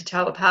deeper into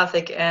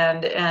telepathic,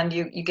 and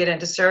you get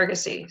into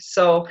surrogacy.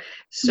 So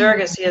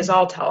surrogacy is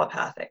all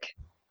telepathic.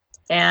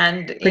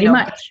 And pretty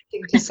much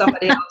to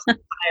somebody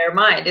else's higher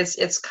mind.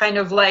 It's kind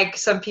of like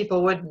some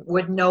people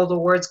would know the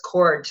words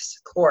chords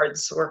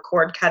or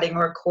cord cutting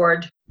or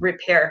cord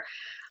repair.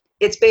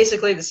 It's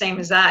basically the same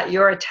as that.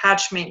 You're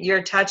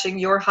attaching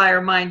your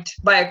higher mind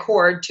by a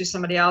cord to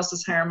somebody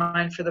else's higher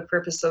mind for the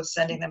purpose of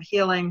sending them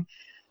healing,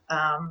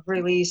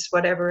 release,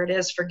 whatever it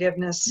is,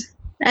 forgiveness.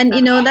 And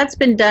that's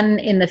been done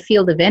in the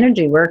field of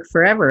energy work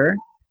forever.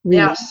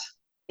 Really. Yes.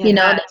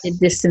 The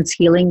distance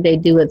healing, they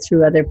do it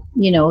through other,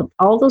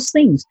 all those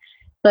things.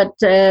 But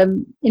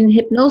in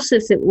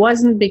hypnosis, it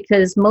wasn't,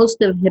 because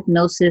most of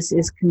hypnosis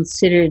is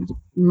considered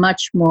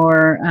much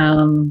more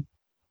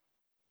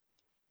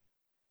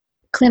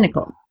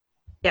clinical.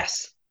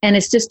 Yes. And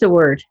it's just a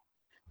word.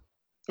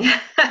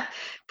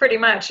 Pretty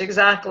much.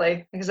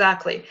 Exactly.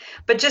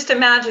 But just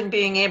imagine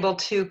being able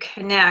to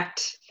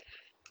connect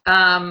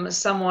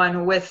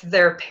someone with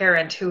their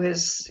parent who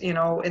is,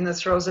 in the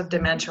throes of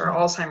dementia or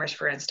Alzheimer's,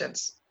 for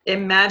instance.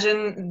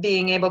 Imagine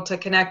being able to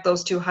connect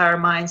those two higher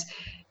minds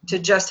to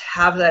just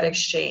have that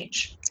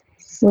exchange.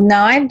 Well,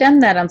 now I've done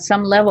that on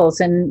some levels,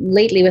 and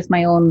lately with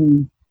my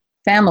own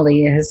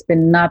family, it has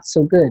been not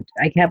so good.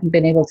 I haven't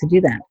been able to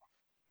do that.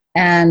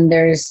 And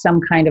there's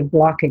some kind of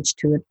blockage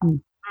to it.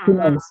 Who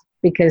knows?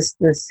 Because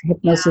this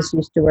hypnosis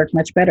used to work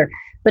much better.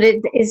 But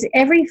it is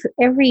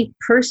every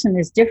person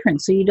is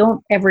different, so you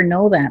don't ever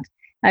know that.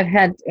 I've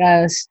had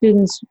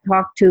students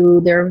talk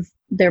to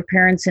their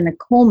parents in a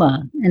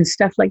coma and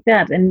stuff like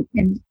that, and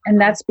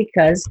that's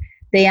because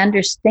they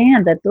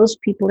understand that those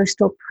people are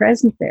still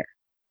present there.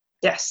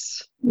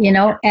 Yes.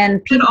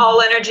 And people, and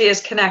all energy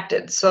is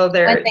connected. So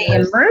when they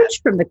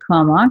emerge from the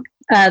coma,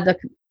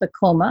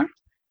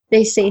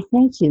 they say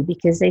thank you,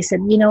 because they said,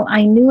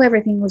 I knew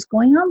everything was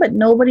going on, but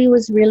nobody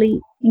was really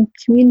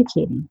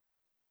communicating.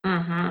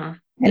 Mm-hmm.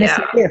 And it's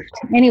a gift.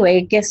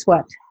 Anyway, guess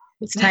what?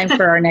 It's time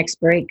for our next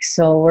break.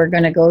 So we're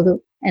going to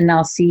go and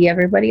I'll see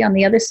everybody on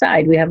the other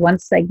side. We have one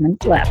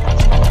segment left.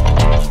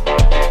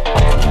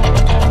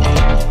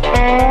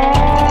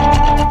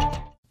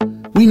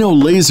 We know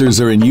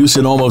lasers are in use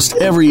in almost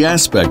every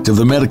aspect of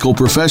the medical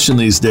profession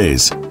these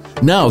days.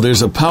 Now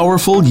there's a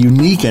powerful,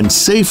 unique, and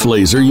safe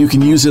laser you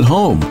can use at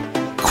home.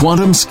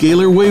 Quantum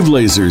scalar wave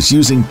lasers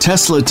using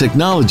Tesla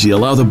technology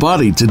allow the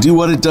body to do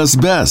what it does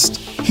best,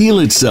 heal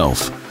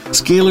itself.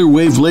 Scalar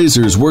wave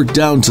lasers work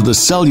down to the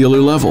cellular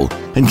level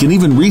and can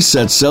even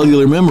reset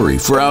cellular memory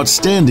for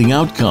outstanding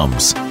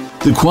outcomes.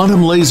 The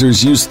quantum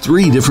lasers use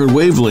 3 different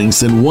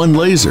wavelengths in one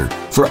laser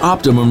for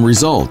optimum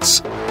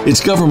results.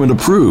 It's government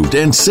approved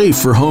and safe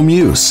for home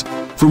use.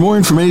 For more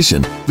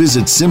information,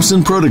 visit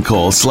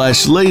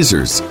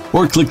simpsonprotocol/lasers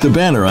or click the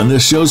banner on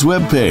this show's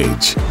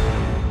webpage.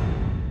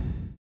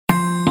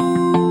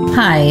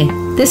 Hi,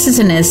 this is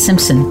Inez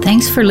Simpson.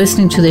 Thanks for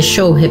listening to the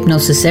show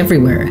Hypnosis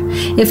Everywhere.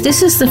 If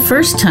this is the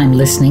first time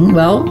listening,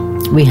 well,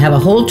 we have a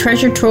whole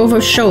treasure trove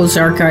of shows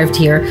archived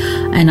here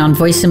and on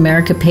Voice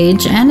America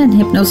page and in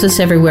Hypnosis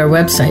Everywhere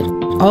website,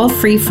 all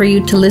free for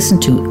you to listen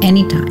to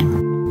anytime.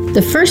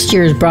 The first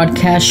year's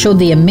broadcast showed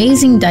the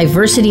amazing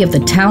diversity of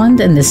the talent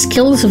and the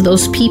skills of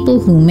those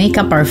people who make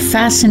up our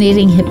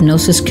fascinating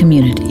hypnosis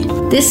community.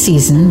 This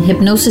season,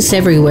 Hypnosis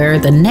Everywhere,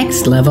 the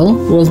next level,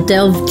 will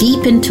delve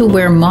deep into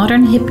where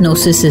modern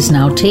hypnosis is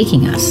now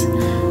taking us.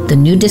 The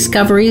new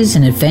discoveries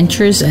and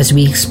adventures as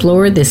we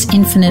explore this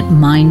infinite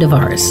mind of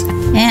ours.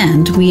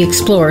 And we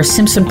explore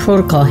Simpson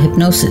Protocol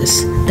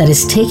hypnosis that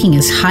is taking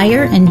us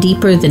higher and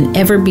deeper than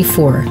ever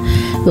before.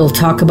 We'll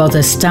talk about the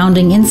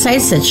astounding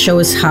insights that show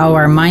us how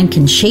our mind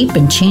can shape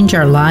and change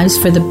our lives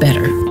for the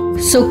better.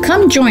 So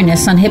come join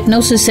us on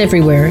Hypnosis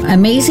Everywhere,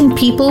 amazing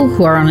people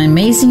who are on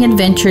amazing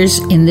adventures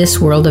in this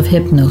world of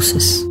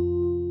hypnosis.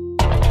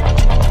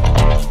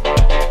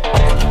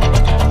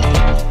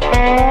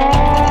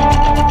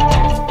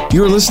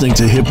 You're listening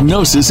to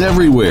Hypnosis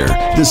Everywhere,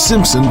 the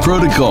Simpson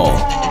Protocol.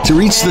 To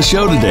reach the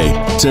show today,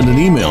 send an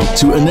email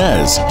to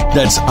Inez,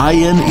 that's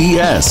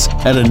INES,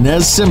 at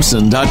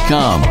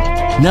InezSimpson.com.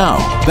 Now,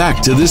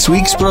 back to this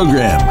week's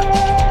program.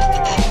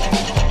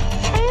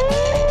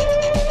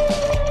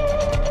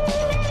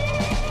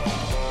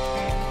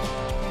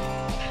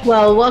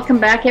 Well, welcome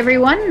back,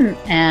 everyone.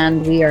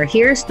 And we are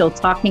here still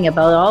talking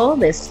about all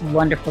this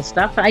wonderful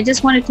stuff. I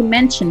just wanted to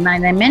mention,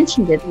 and I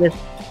mentioned it with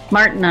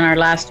Martin on our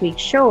last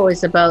week's show,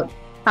 is about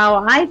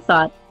how I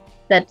thought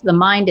that the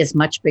mind is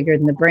much bigger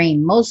than the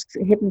brain. Most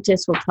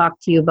hypnotists will talk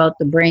to you about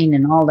the brain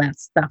and all that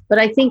stuff, but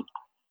I think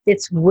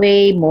it's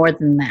way more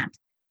than that.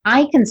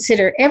 I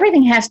consider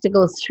everything has to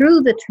go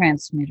through the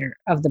transmitter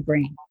of the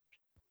brain.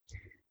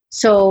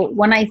 So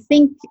when I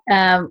think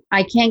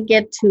I can't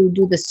get to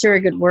do the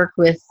surrogate work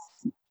with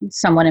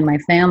someone in my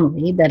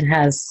family that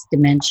has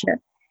dementia,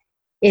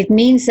 it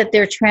means that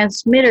their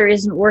transmitter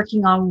isn't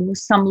working on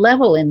some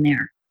level in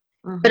there.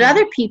 Mm-hmm. But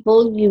other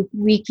people,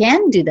 we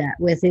can do that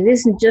with. It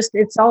isn't just,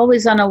 it's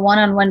always on a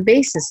one-on-one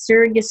basis.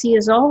 Surrogacy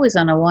is always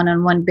on a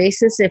one-on-one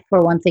basis, if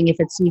for one thing, if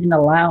it's even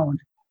allowed.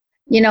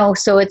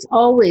 So it's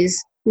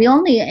always, we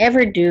only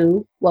ever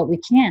do what we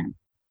can.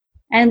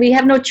 And we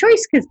have no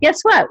choice, because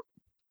guess what?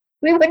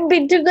 We wouldn't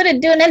be too good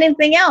at doing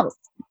anything else.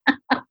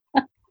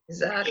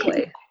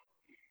 Exactly.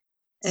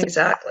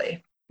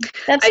 Exactly.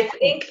 I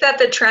think that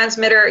the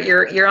transmitter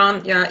you're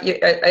on.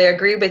 I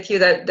agree with you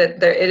that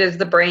it is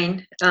the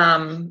brain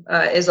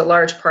is a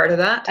large part of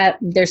that.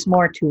 There's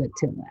more to it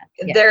than that.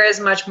 Yeah. There is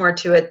much more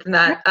to it than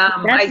that.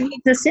 That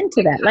leads us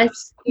into that.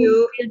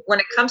 When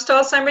it comes to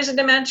Alzheimer's and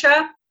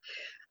dementia,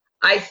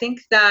 I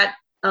think that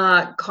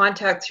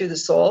contact through the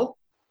soul.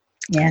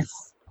 Yes.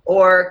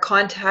 Or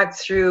contact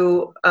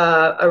through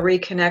a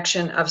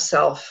reconnection of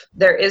self.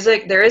 There is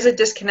a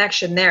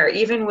disconnection there,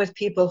 even with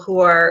people who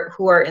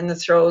are in the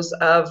throes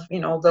of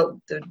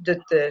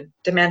the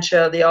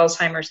dementia, the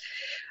Alzheimer's.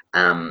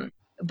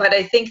 But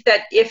I think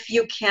that if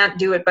you can't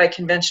do it by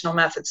conventional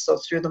methods, so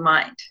through the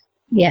mind,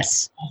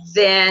 yes,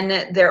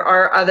 then there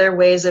are other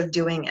ways of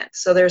doing it.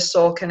 So there's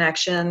soul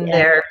connection,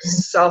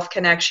 there's self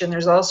connection,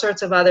 there's all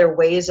sorts of other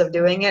ways of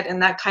doing it, and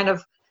that kind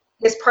of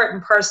is part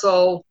and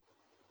parcel.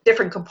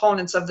 Different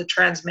components of the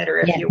transmitter,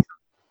 if you will.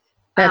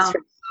 That's right.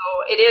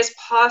 So it is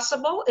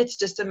possible. It's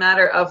just a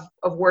matter of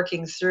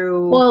working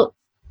through. Well,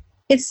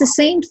 it's the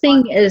same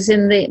thing as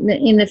in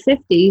the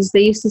 50s. They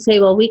used to say,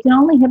 well, we can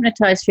only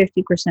hypnotize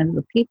 50% of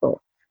the people.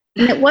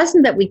 And it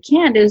wasn't that we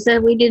can't, it was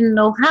that we didn't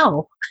know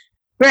how,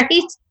 right?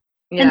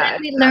 Yeah, and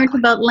then we learned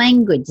about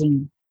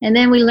languaging. And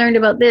then we learned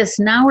about this.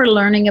 Now we're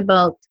learning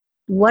about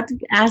what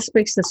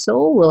aspects the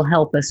soul will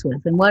help us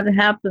with and what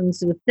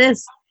happens with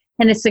this.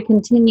 And it's a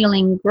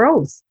continuing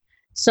growth.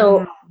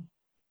 So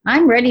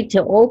I'm ready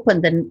to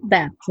open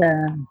that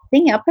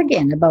thing up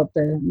again about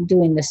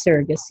doing the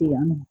surrogacy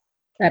on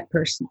that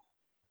person.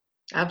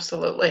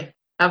 Absolutely.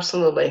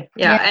 Absolutely.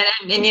 Yeah.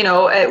 Yeah. And you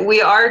know,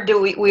 we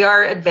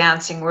are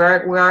advancing. We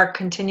are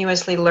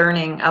continuously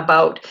learning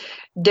about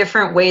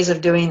different ways of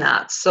doing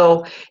that.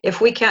 So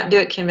if we can't do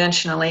it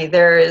conventionally,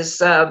 there's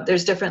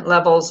different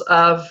levels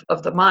of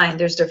the mind.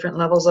 There's different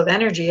levels of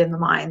energy in the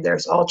mind.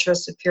 There's ultra,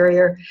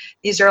 superior.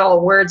 These are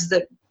all words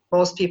that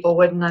most people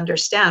wouldn't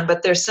understand,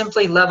 but there's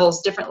simply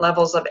different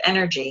levels of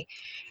energy.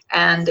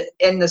 And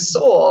in the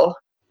soul,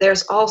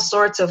 there's all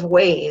sorts of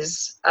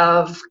ways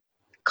of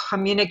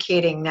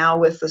communicating now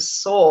with the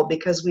soul,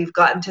 because we've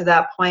gotten to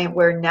that point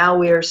where now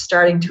we are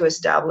starting to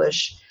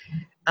establish,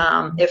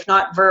 if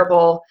not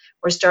verbal,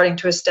 we're starting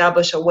to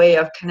establish a way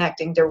of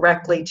connecting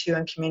directly to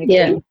and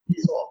communicating with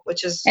the soul,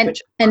 which is and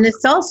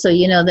it's also,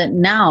 you know, that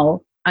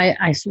now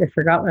I sort of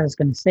forgot what I was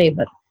going to say,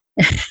 but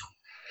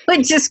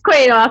which just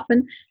quite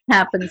often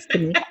happens to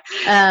me.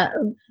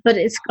 But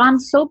it's gone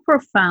so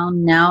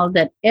profound now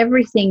that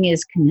everything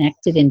is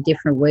connected in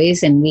different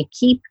ways, and we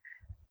keep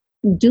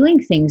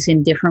doing things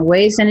in different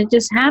ways, and it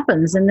just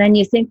happens. And then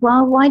you think,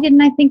 well, why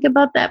didn't I think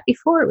about that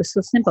before? It was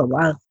so simple.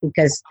 Well,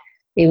 because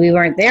we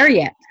weren't there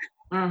yet.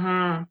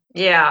 Mm-hmm.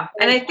 Yeah.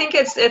 And I think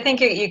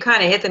you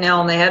kind of hit the nail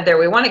on the head there.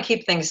 We want to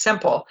keep things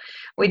simple.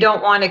 We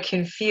don't want to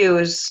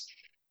confuse.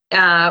 We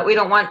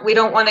don't want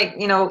to,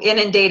 you know,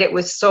 inundate it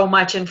with so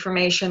much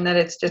information that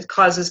it just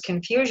causes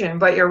confusion.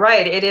 But you're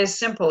right. It is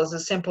simple as a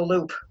simple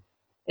loop.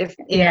 If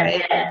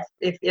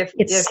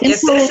this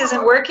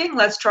isn't working,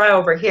 let's try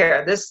over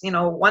here. This, you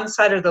know, one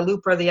side of the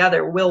loop or the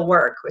other will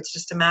work. It's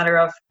just a matter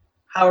of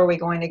how are we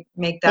going to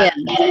make that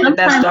the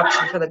best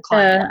option for the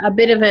client. A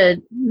bit of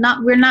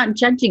we're not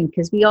judging,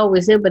 because we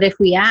always do, but if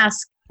we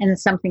ask and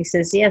something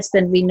says yes,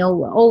 then we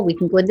know, oh, we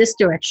can go in this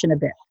direction a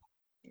bit.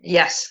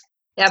 Yes,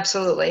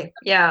 absolutely.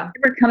 Yeah.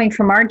 We're coming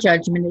from our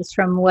judgment is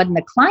from when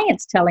the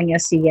client's telling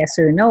us a yes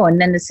or no, and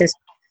then it says,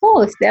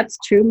 oh, if that's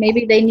true,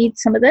 maybe they need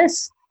some of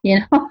this, you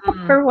know,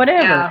 or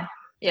whatever. Yeah.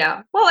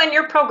 Yeah. Well, and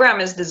your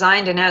program is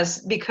designed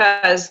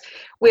because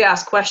we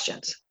ask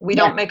questions. We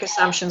don't make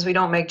assumptions. We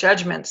don't make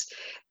judgments.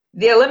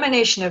 The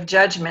elimination of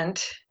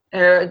judgment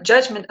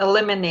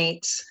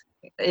eliminates,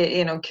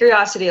 you know,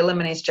 curiosity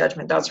eliminates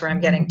judgment. That's where I'm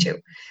getting to.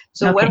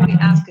 So when we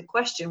ask a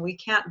question, we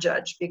can't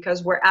judge,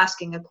 because we're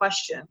asking a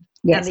question.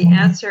 Yes. And the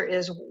answer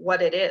is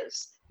what it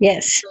is.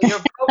 Yes. So your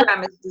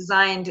program is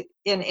designed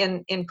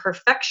in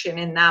perfection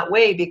in that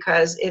way,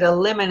 because it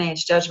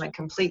eliminates judgment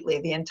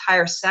completely. The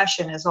entire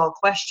session is all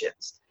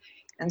questions.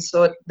 And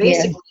so it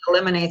basically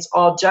eliminates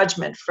all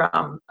judgment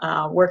from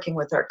working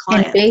with our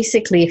clients. And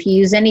basically, if you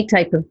use any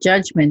type of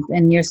judgment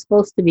and you're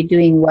supposed to be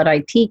doing what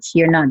I teach,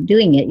 you're not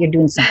doing it. You're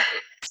doing something.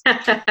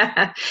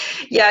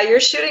 Yeah,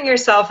 you're shooting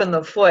yourself in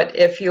the foot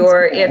if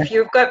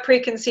you've got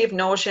preconceived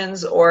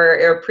notions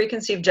or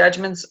preconceived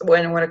judgments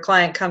when a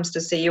client comes to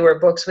see you or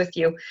books with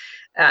you.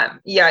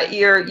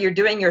 You're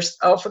doing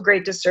yourself a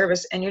great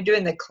disservice, and you're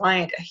doing the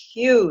client a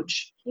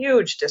huge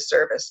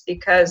disservice,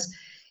 because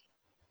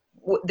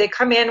they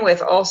come in with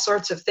all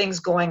sorts of things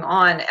going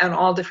on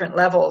all different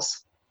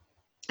levels.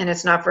 And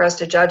it's not for us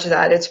to judge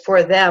that. It's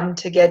for them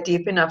to get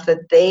deep enough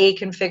that they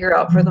can figure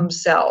out for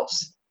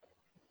themselves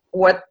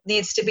what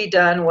needs to be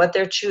done, what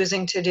they're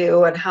choosing to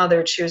do, and how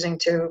they're choosing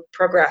to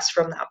progress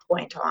from that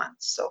point on.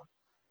 So,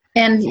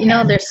 and you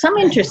know, there's some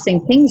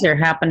interesting things are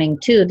happening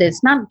too.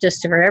 That's not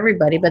just for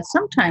everybody, but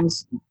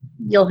sometimes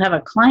you'll have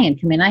a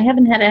client come in. I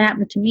haven't had it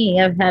happen to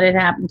me. I've had it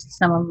happen to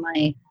some of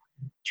my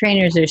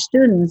trainers or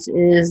students,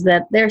 is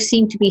that they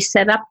seem to be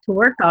set up to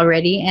work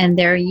already, and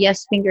their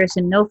yes fingers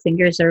and no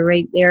fingers are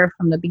right there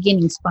from the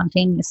beginning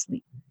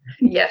spontaneously.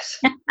 Yes.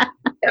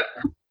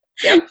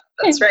 Yep,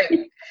 that's right.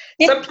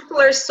 Some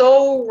people are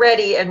so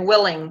ready and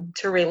willing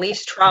to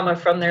release trauma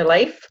from their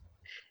life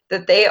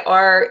that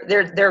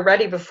they're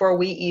ready before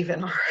we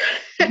even are.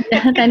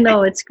 I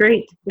know, it's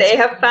great. They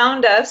have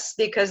found us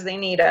because they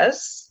need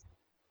us,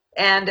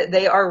 and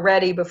they are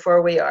ready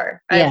before we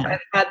are. I've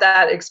had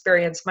that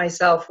experience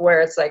myself,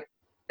 where it's like,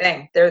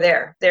 bang, they're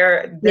there.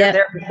 They're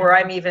there before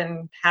I'm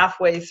even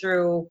halfway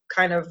through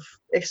kind of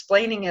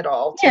explaining it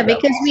all. Yeah,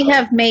 because we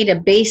have made a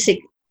basic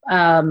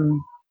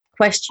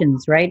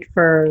questions, right,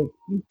 for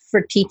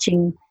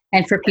teaching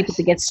and for people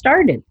to get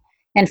started.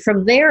 And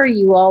from there,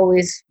 you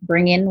always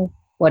bring in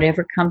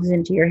whatever comes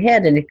into your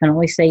head, and it can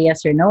only say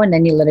yes or no, and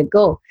then you let it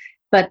go.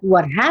 But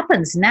what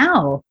happens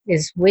now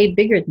is way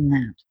bigger than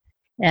that.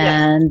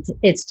 And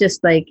it's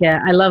just like,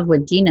 I love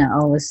what Gina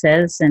always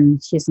says,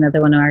 and she's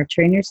another one of our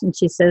trainers, and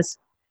she says,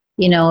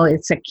 you know,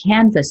 it's a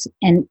canvas,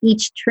 and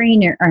each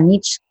trainer or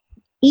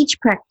each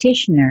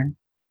practitioner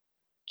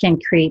can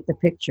create the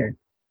picture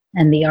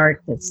and the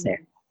art that's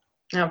there.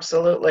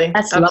 Absolutely.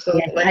 That's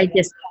lovely.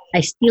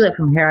 I steal it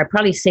from her. I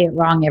probably say it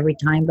wrong every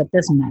time, but it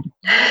doesn't matter.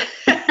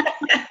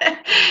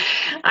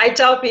 I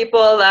tell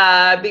people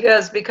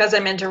because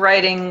I'm into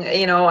writing,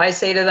 you know, I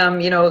say to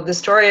them, you know, the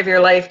story of your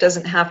life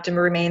doesn't have to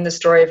remain the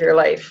story of your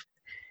life.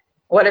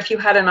 What if you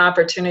had an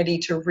opportunity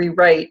to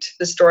rewrite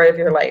the story of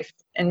your life?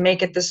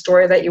 make it the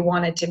story that you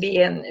want it to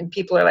be. And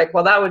people are like,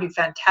 well, that would be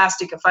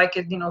fantastic if I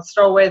could,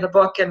 throw away the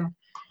book and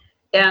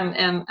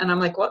I'm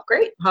like, well,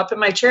 great, hop in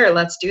my chair,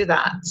 let's do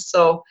that.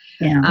 So,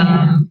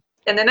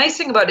 and the nice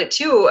thing about it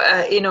too,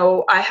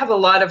 I have a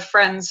lot of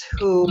friends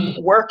who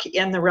work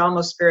in the realm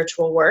of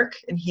spiritual work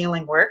and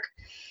healing work,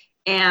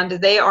 and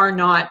they are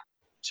not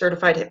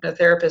certified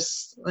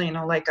hypnotherapists,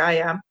 like I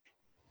am,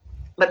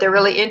 but they're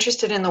really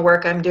interested in the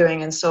work I'm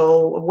doing. And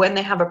so when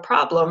they have a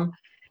problem,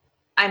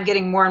 I'm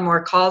getting more and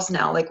more calls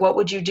now, like, what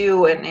would you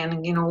do? And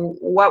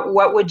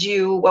what would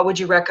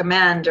you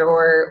recommend?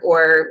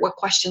 Or what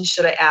questions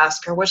should I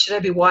ask? Or what should I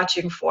be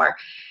watching for?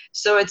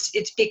 So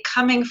it's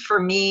becoming for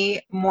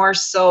me more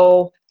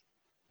so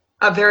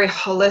a very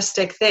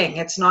holistic thing.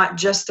 It's not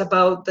just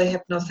about the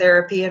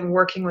hypnotherapy and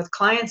working with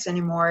clients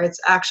anymore. It's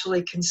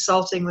actually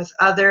consulting with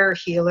other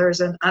healers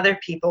and other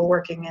people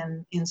working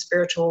in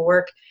spiritual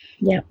work,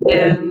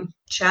 and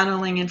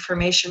channeling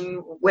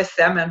information with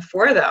them and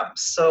for them.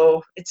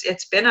 So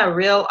it's been a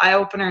real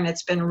eye-opener, and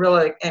it's been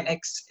really an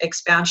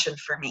expansion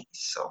for me.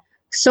 So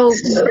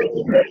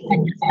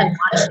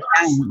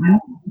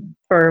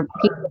for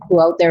people who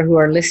out there who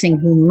are listening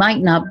who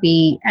might not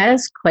be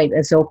quite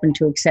as open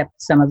to accept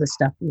some of the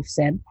stuff we've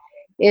said,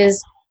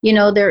 is,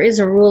 there is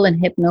a rule in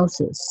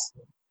hypnosis,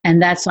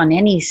 and that's on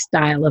any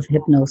style of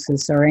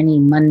hypnosis or any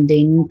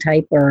mundane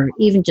type or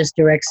even just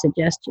direct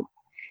suggestion.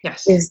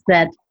 Yes. Is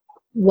that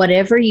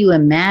whatever you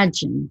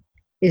imagine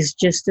is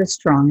just as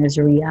strong as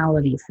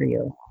reality for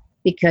you.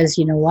 Because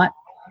you know what?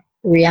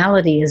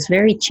 Reality is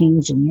very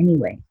changing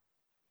anyway.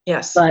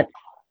 Yes. But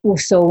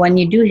so when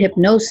you do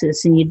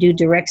hypnosis and you do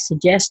direct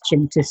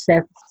suggestion to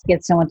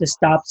get someone to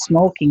stop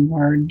smoking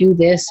or do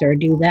this or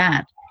do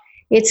that,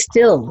 it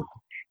still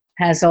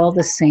has all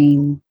the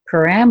same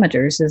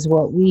parameters as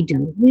what we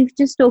do. We've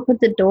just opened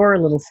the door a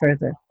little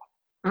further.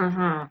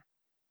 Mm-hmm.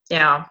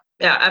 Yeah,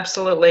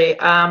 absolutely.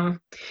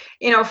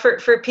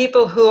 For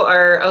people who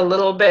are a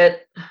little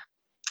bit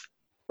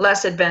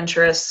less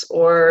adventurous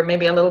or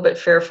maybe a little bit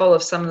fearful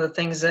of some of the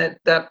things that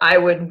I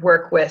would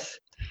work with,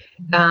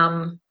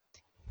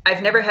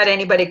 I've never had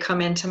anybody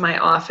come into my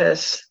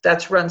office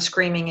that's run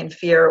screaming in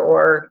fear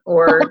or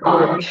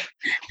oh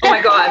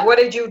my God, what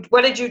did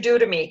you do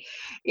to me?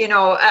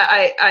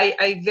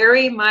 I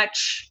very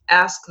much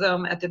ask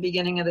them at the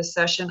beginning of the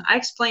session. I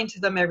explain to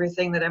them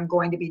everything that I'm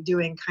going to be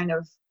doing, kind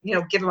of,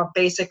 give them a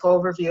basic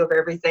overview of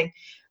everything.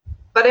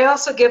 But I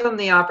also give them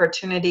the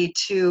opportunity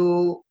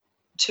to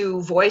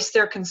voice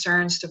their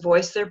concerns, to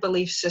voice their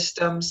belief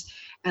systems.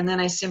 And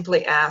then I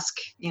simply ask,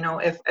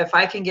 if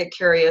I can get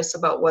curious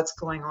about what's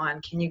going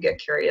on, can you get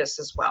curious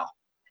as well?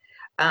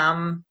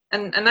 And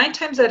 9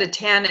 times out of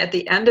 10, at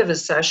the end of a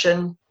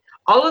session,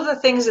 all of the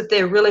things that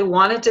they really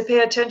wanted to pay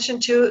attention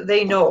to,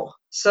 they know.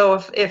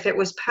 So if it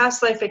was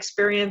past life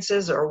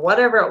experiences or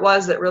whatever it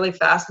was that really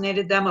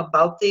fascinated them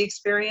about the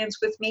experience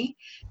with me,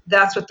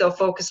 that's what they'll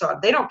focus on.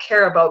 They don't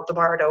care about the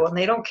bardo, and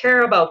they don't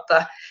care about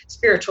the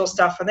spiritual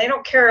stuff, and they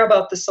don't care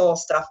about the soul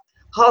stuff.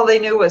 All they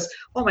knew was,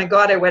 oh my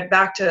God, I went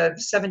back to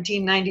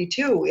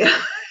 1792.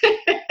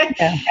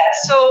 Yeah.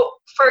 So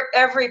for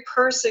every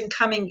person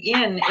coming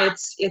in,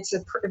 it's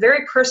a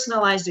very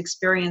personalized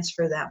experience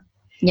for them.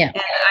 Yeah.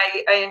 And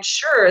I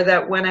ensure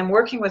that when I'm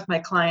working with my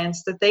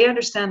clients, that they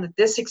understand that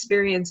this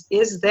experience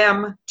is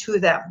them to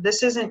them.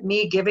 This isn't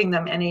me giving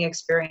them any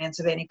experience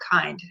of any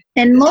kind.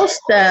 And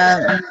most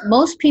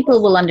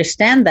people will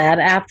understand that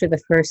after the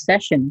first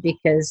session,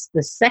 because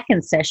the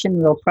second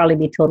session will probably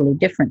be totally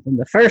different than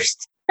the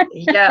first.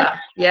 Yeah.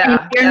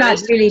 You're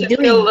not really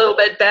doing feel a little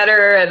bit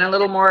better and a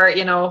little more,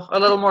 a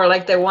little more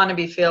like they want to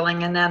be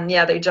feeling, and then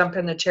they jump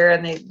in the chair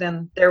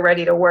and they're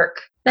ready to work.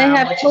 They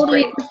have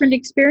totally different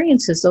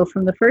experiences though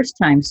from the first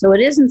time, so it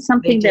isn't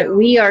something that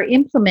we are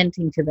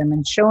implementing to them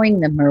and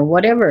showing them or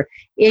whatever.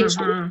 Each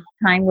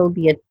time will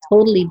be a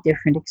totally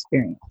different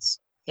experience.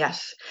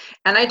 Yes,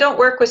 and I don't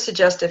work with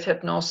suggestive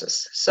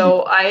hypnosis,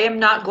 so I am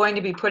not going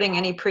to be putting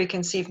any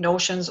preconceived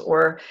notions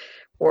or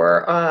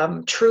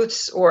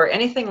truths or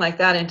anything like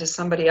that into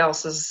somebody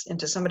else's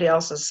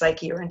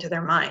psyche or into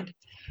their mind.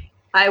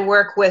 I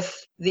work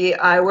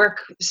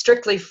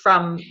strictly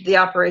from the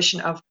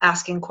operation of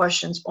asking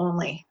questions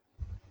only.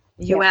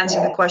 You answer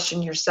the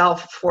question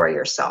yourself for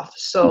yourself.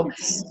 So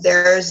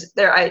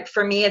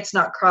for me, it's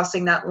not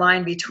crossing that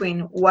line between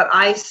what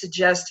I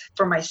suggest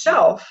for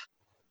myself,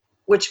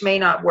 which may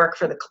not work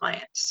for the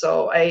client.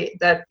 So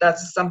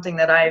that's something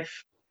that I've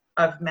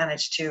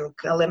managed to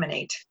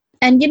eliminate.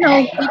 And,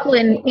 people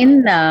in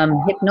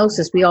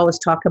hypnosis, we always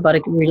talk about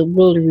it,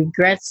 will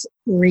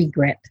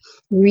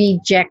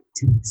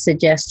reject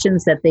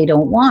suggestions that they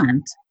don't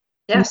want.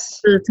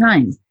 Yes. Most of the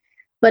time.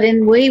 But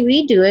in the way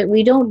we do it,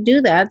 we don't do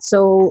that.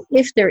 So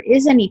if there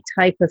is any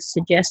type of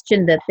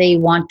suggestion that they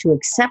want to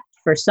accept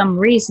for some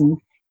reason,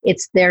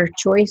 it's their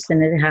choice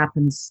and it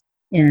happens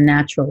in a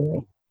natural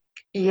way.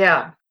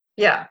 Yeah.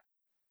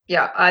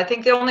 Yeah, I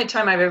think the only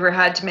time I've ever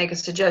had to make a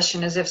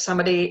suggestion is if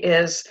somebody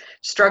is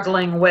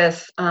struggling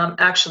with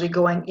actually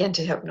going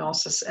into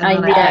hypnosis.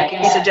 And then I make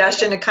a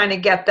suggestion to kind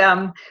of get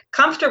them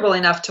comfortable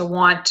enough to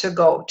want to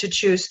go, to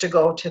choose to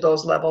go to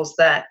those levels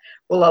that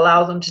will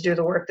allow them to do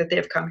the work that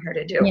they've come here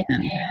to do.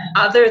 Yeah.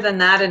 Other than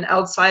that and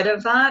outside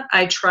of that,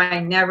 I try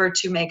never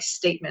to make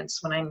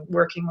statements when I'm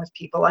working with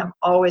people. I'm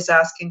always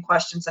asking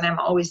questions and I'm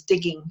always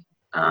digging.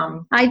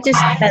 I just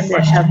had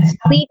a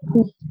complete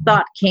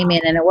thought came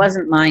in, and it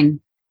wasn't mine.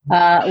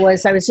 I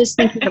was just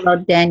thinking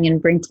about Daniel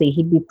Brinkley.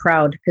 He'd be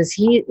proud because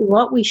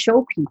what we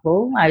show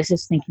people, I was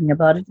just thinking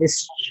about it,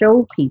 is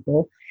show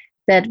people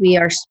that we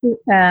are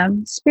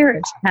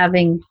spirit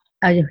having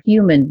a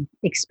human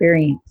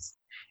experience.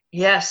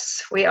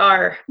 Yes, we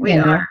are. We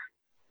are.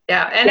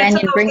 Yeah, and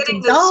Daniel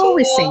Brinkley's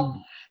always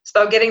saying it's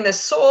about getting the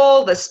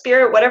soul, the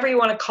spirit, whatever you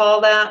want to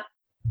call that,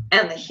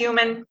 and the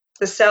human,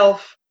 the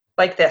self,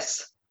 like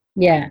this.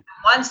 Yeah.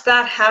 Once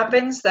that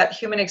happens, that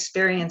human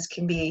experience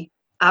can be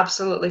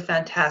absolutely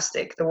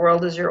fantastic. The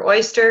world is your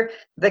oyster.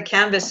 The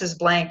canvas is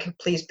blank.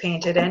 Please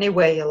paint it any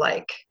way you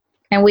like.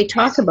 And we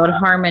talk about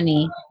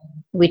harmony.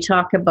 We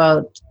talk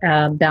about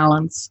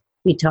balance.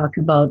 We talk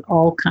about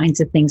all kinds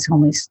of things,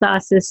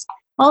 homeostasis,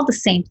 all the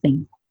same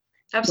thing.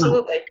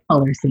 Absolutely.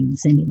 Well, other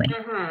things anyway.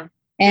 Mm-hmm.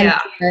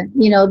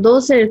 And,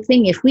 those are the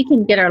things. If we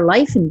can get our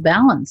life in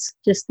balance,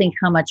 just think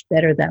how much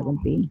better that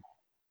would be.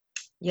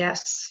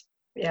 Yes.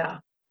 Yeah.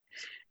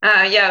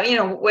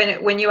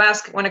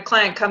 When a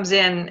client comes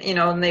in,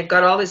 and they've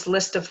got all this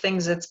list of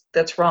things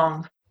that's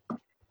wrong.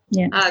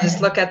 Yeah.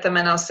 Just look at them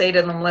and I'll say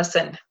to them,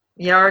 listen,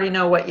 you already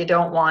know what you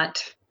don't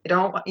want.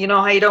 You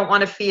know how you don't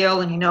want to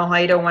feel and you know how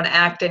you don't want to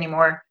act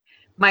anymore.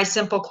 My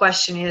simple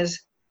question is,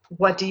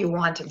 what do you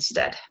want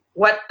instead?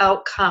 What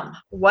outcome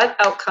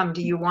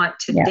do you want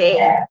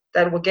today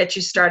that will get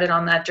you started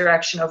on that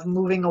direction of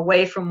moving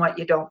away from what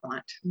you don't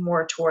want,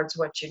 more towards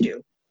what you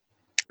do?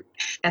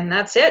 And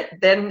that's it.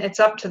 Then it's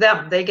up to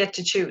them. They get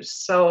to choose.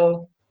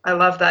 So I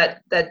love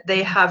that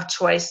they have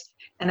choice.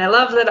 And I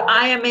love that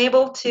I am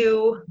able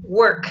to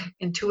work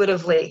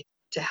intuitively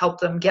to help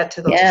them get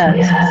to those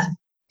choices.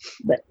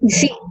 But you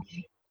see,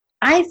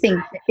 I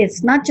think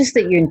it's not just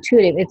that you're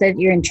intuitive, it's that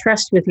you're in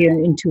trust with your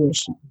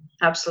intuition.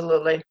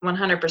 Absolutely.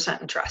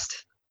 100% in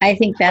trust. I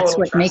think that's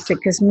what makes it,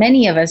 because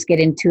many of us get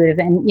intuitive.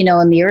 And,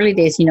 in the early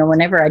days,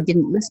 whenever I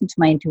didn't listen to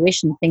my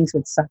intuition, things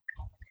would suck.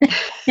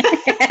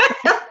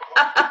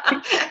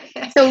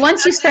 So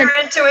once you start,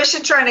 your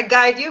intuition trying to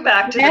guide you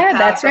back to the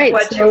path of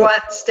what you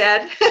want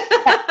instead.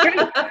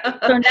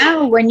 So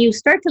now when you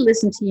start to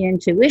listen to your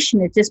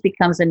intuition, it just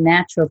becomes a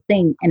natural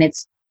thing, and it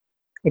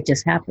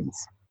just happens.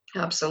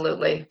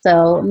 Absolutely.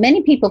 So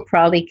many people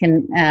probably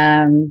can,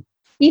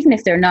 even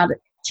if they're not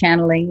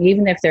channeling,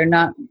 even if they're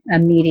not a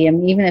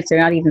medium, even if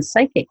they're not even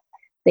psychic,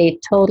 they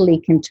totally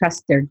can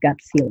trust their gut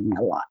feeling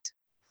a lot.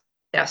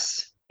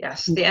 Yes.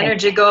 Yes, the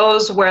energy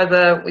goes where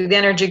the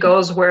energy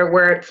goes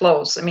where it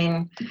flows. I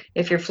mean,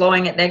 if you're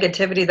flowing at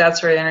negativity,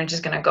 that's where the energy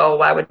is going to go.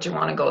 Why would you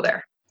want to go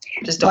there?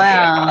 Just don't.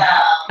 Wow.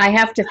 I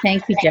have to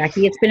thank you,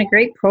 Jackie. It's been a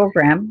great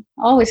program.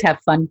 Always have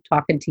fun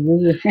talking to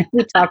you.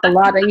 We talk a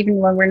lot, even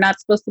when we're not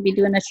supposed to be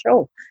doing a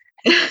show.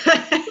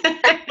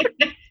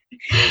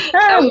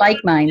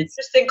 Like minds.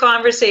 Interesting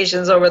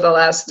conversations over the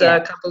last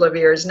couple of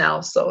years now.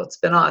 So it's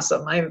been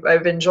awesome.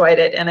 I've enjoyed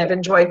it, and I've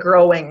enjoyed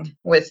growing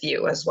with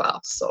you as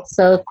well.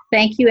 So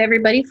thank you,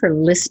 everybody, for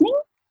listening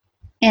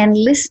and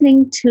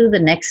listening to the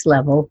next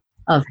level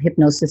of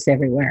Hypnosis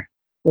Everywhere.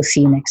 We'll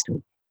see you next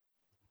week.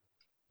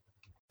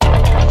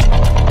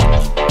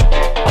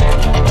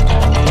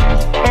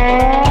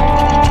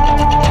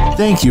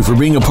 Thank you for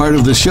being a part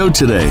of the show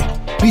today.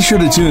 Be sure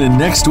to tune in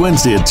next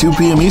Wednesday at 2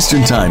 p.m.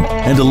 Eastern Time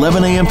and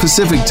 11 a.m.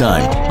 Pacific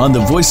Time on the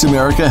Voice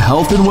America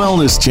Health and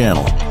Wellness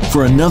Channel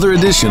for another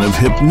edition of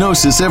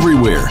Hypnosis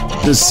Everywhere,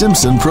 The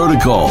Simpson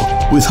Protocol,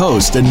 with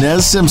host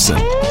Inez Simpson.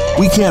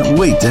 We can't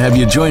wait to have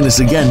you join us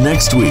again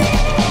next week.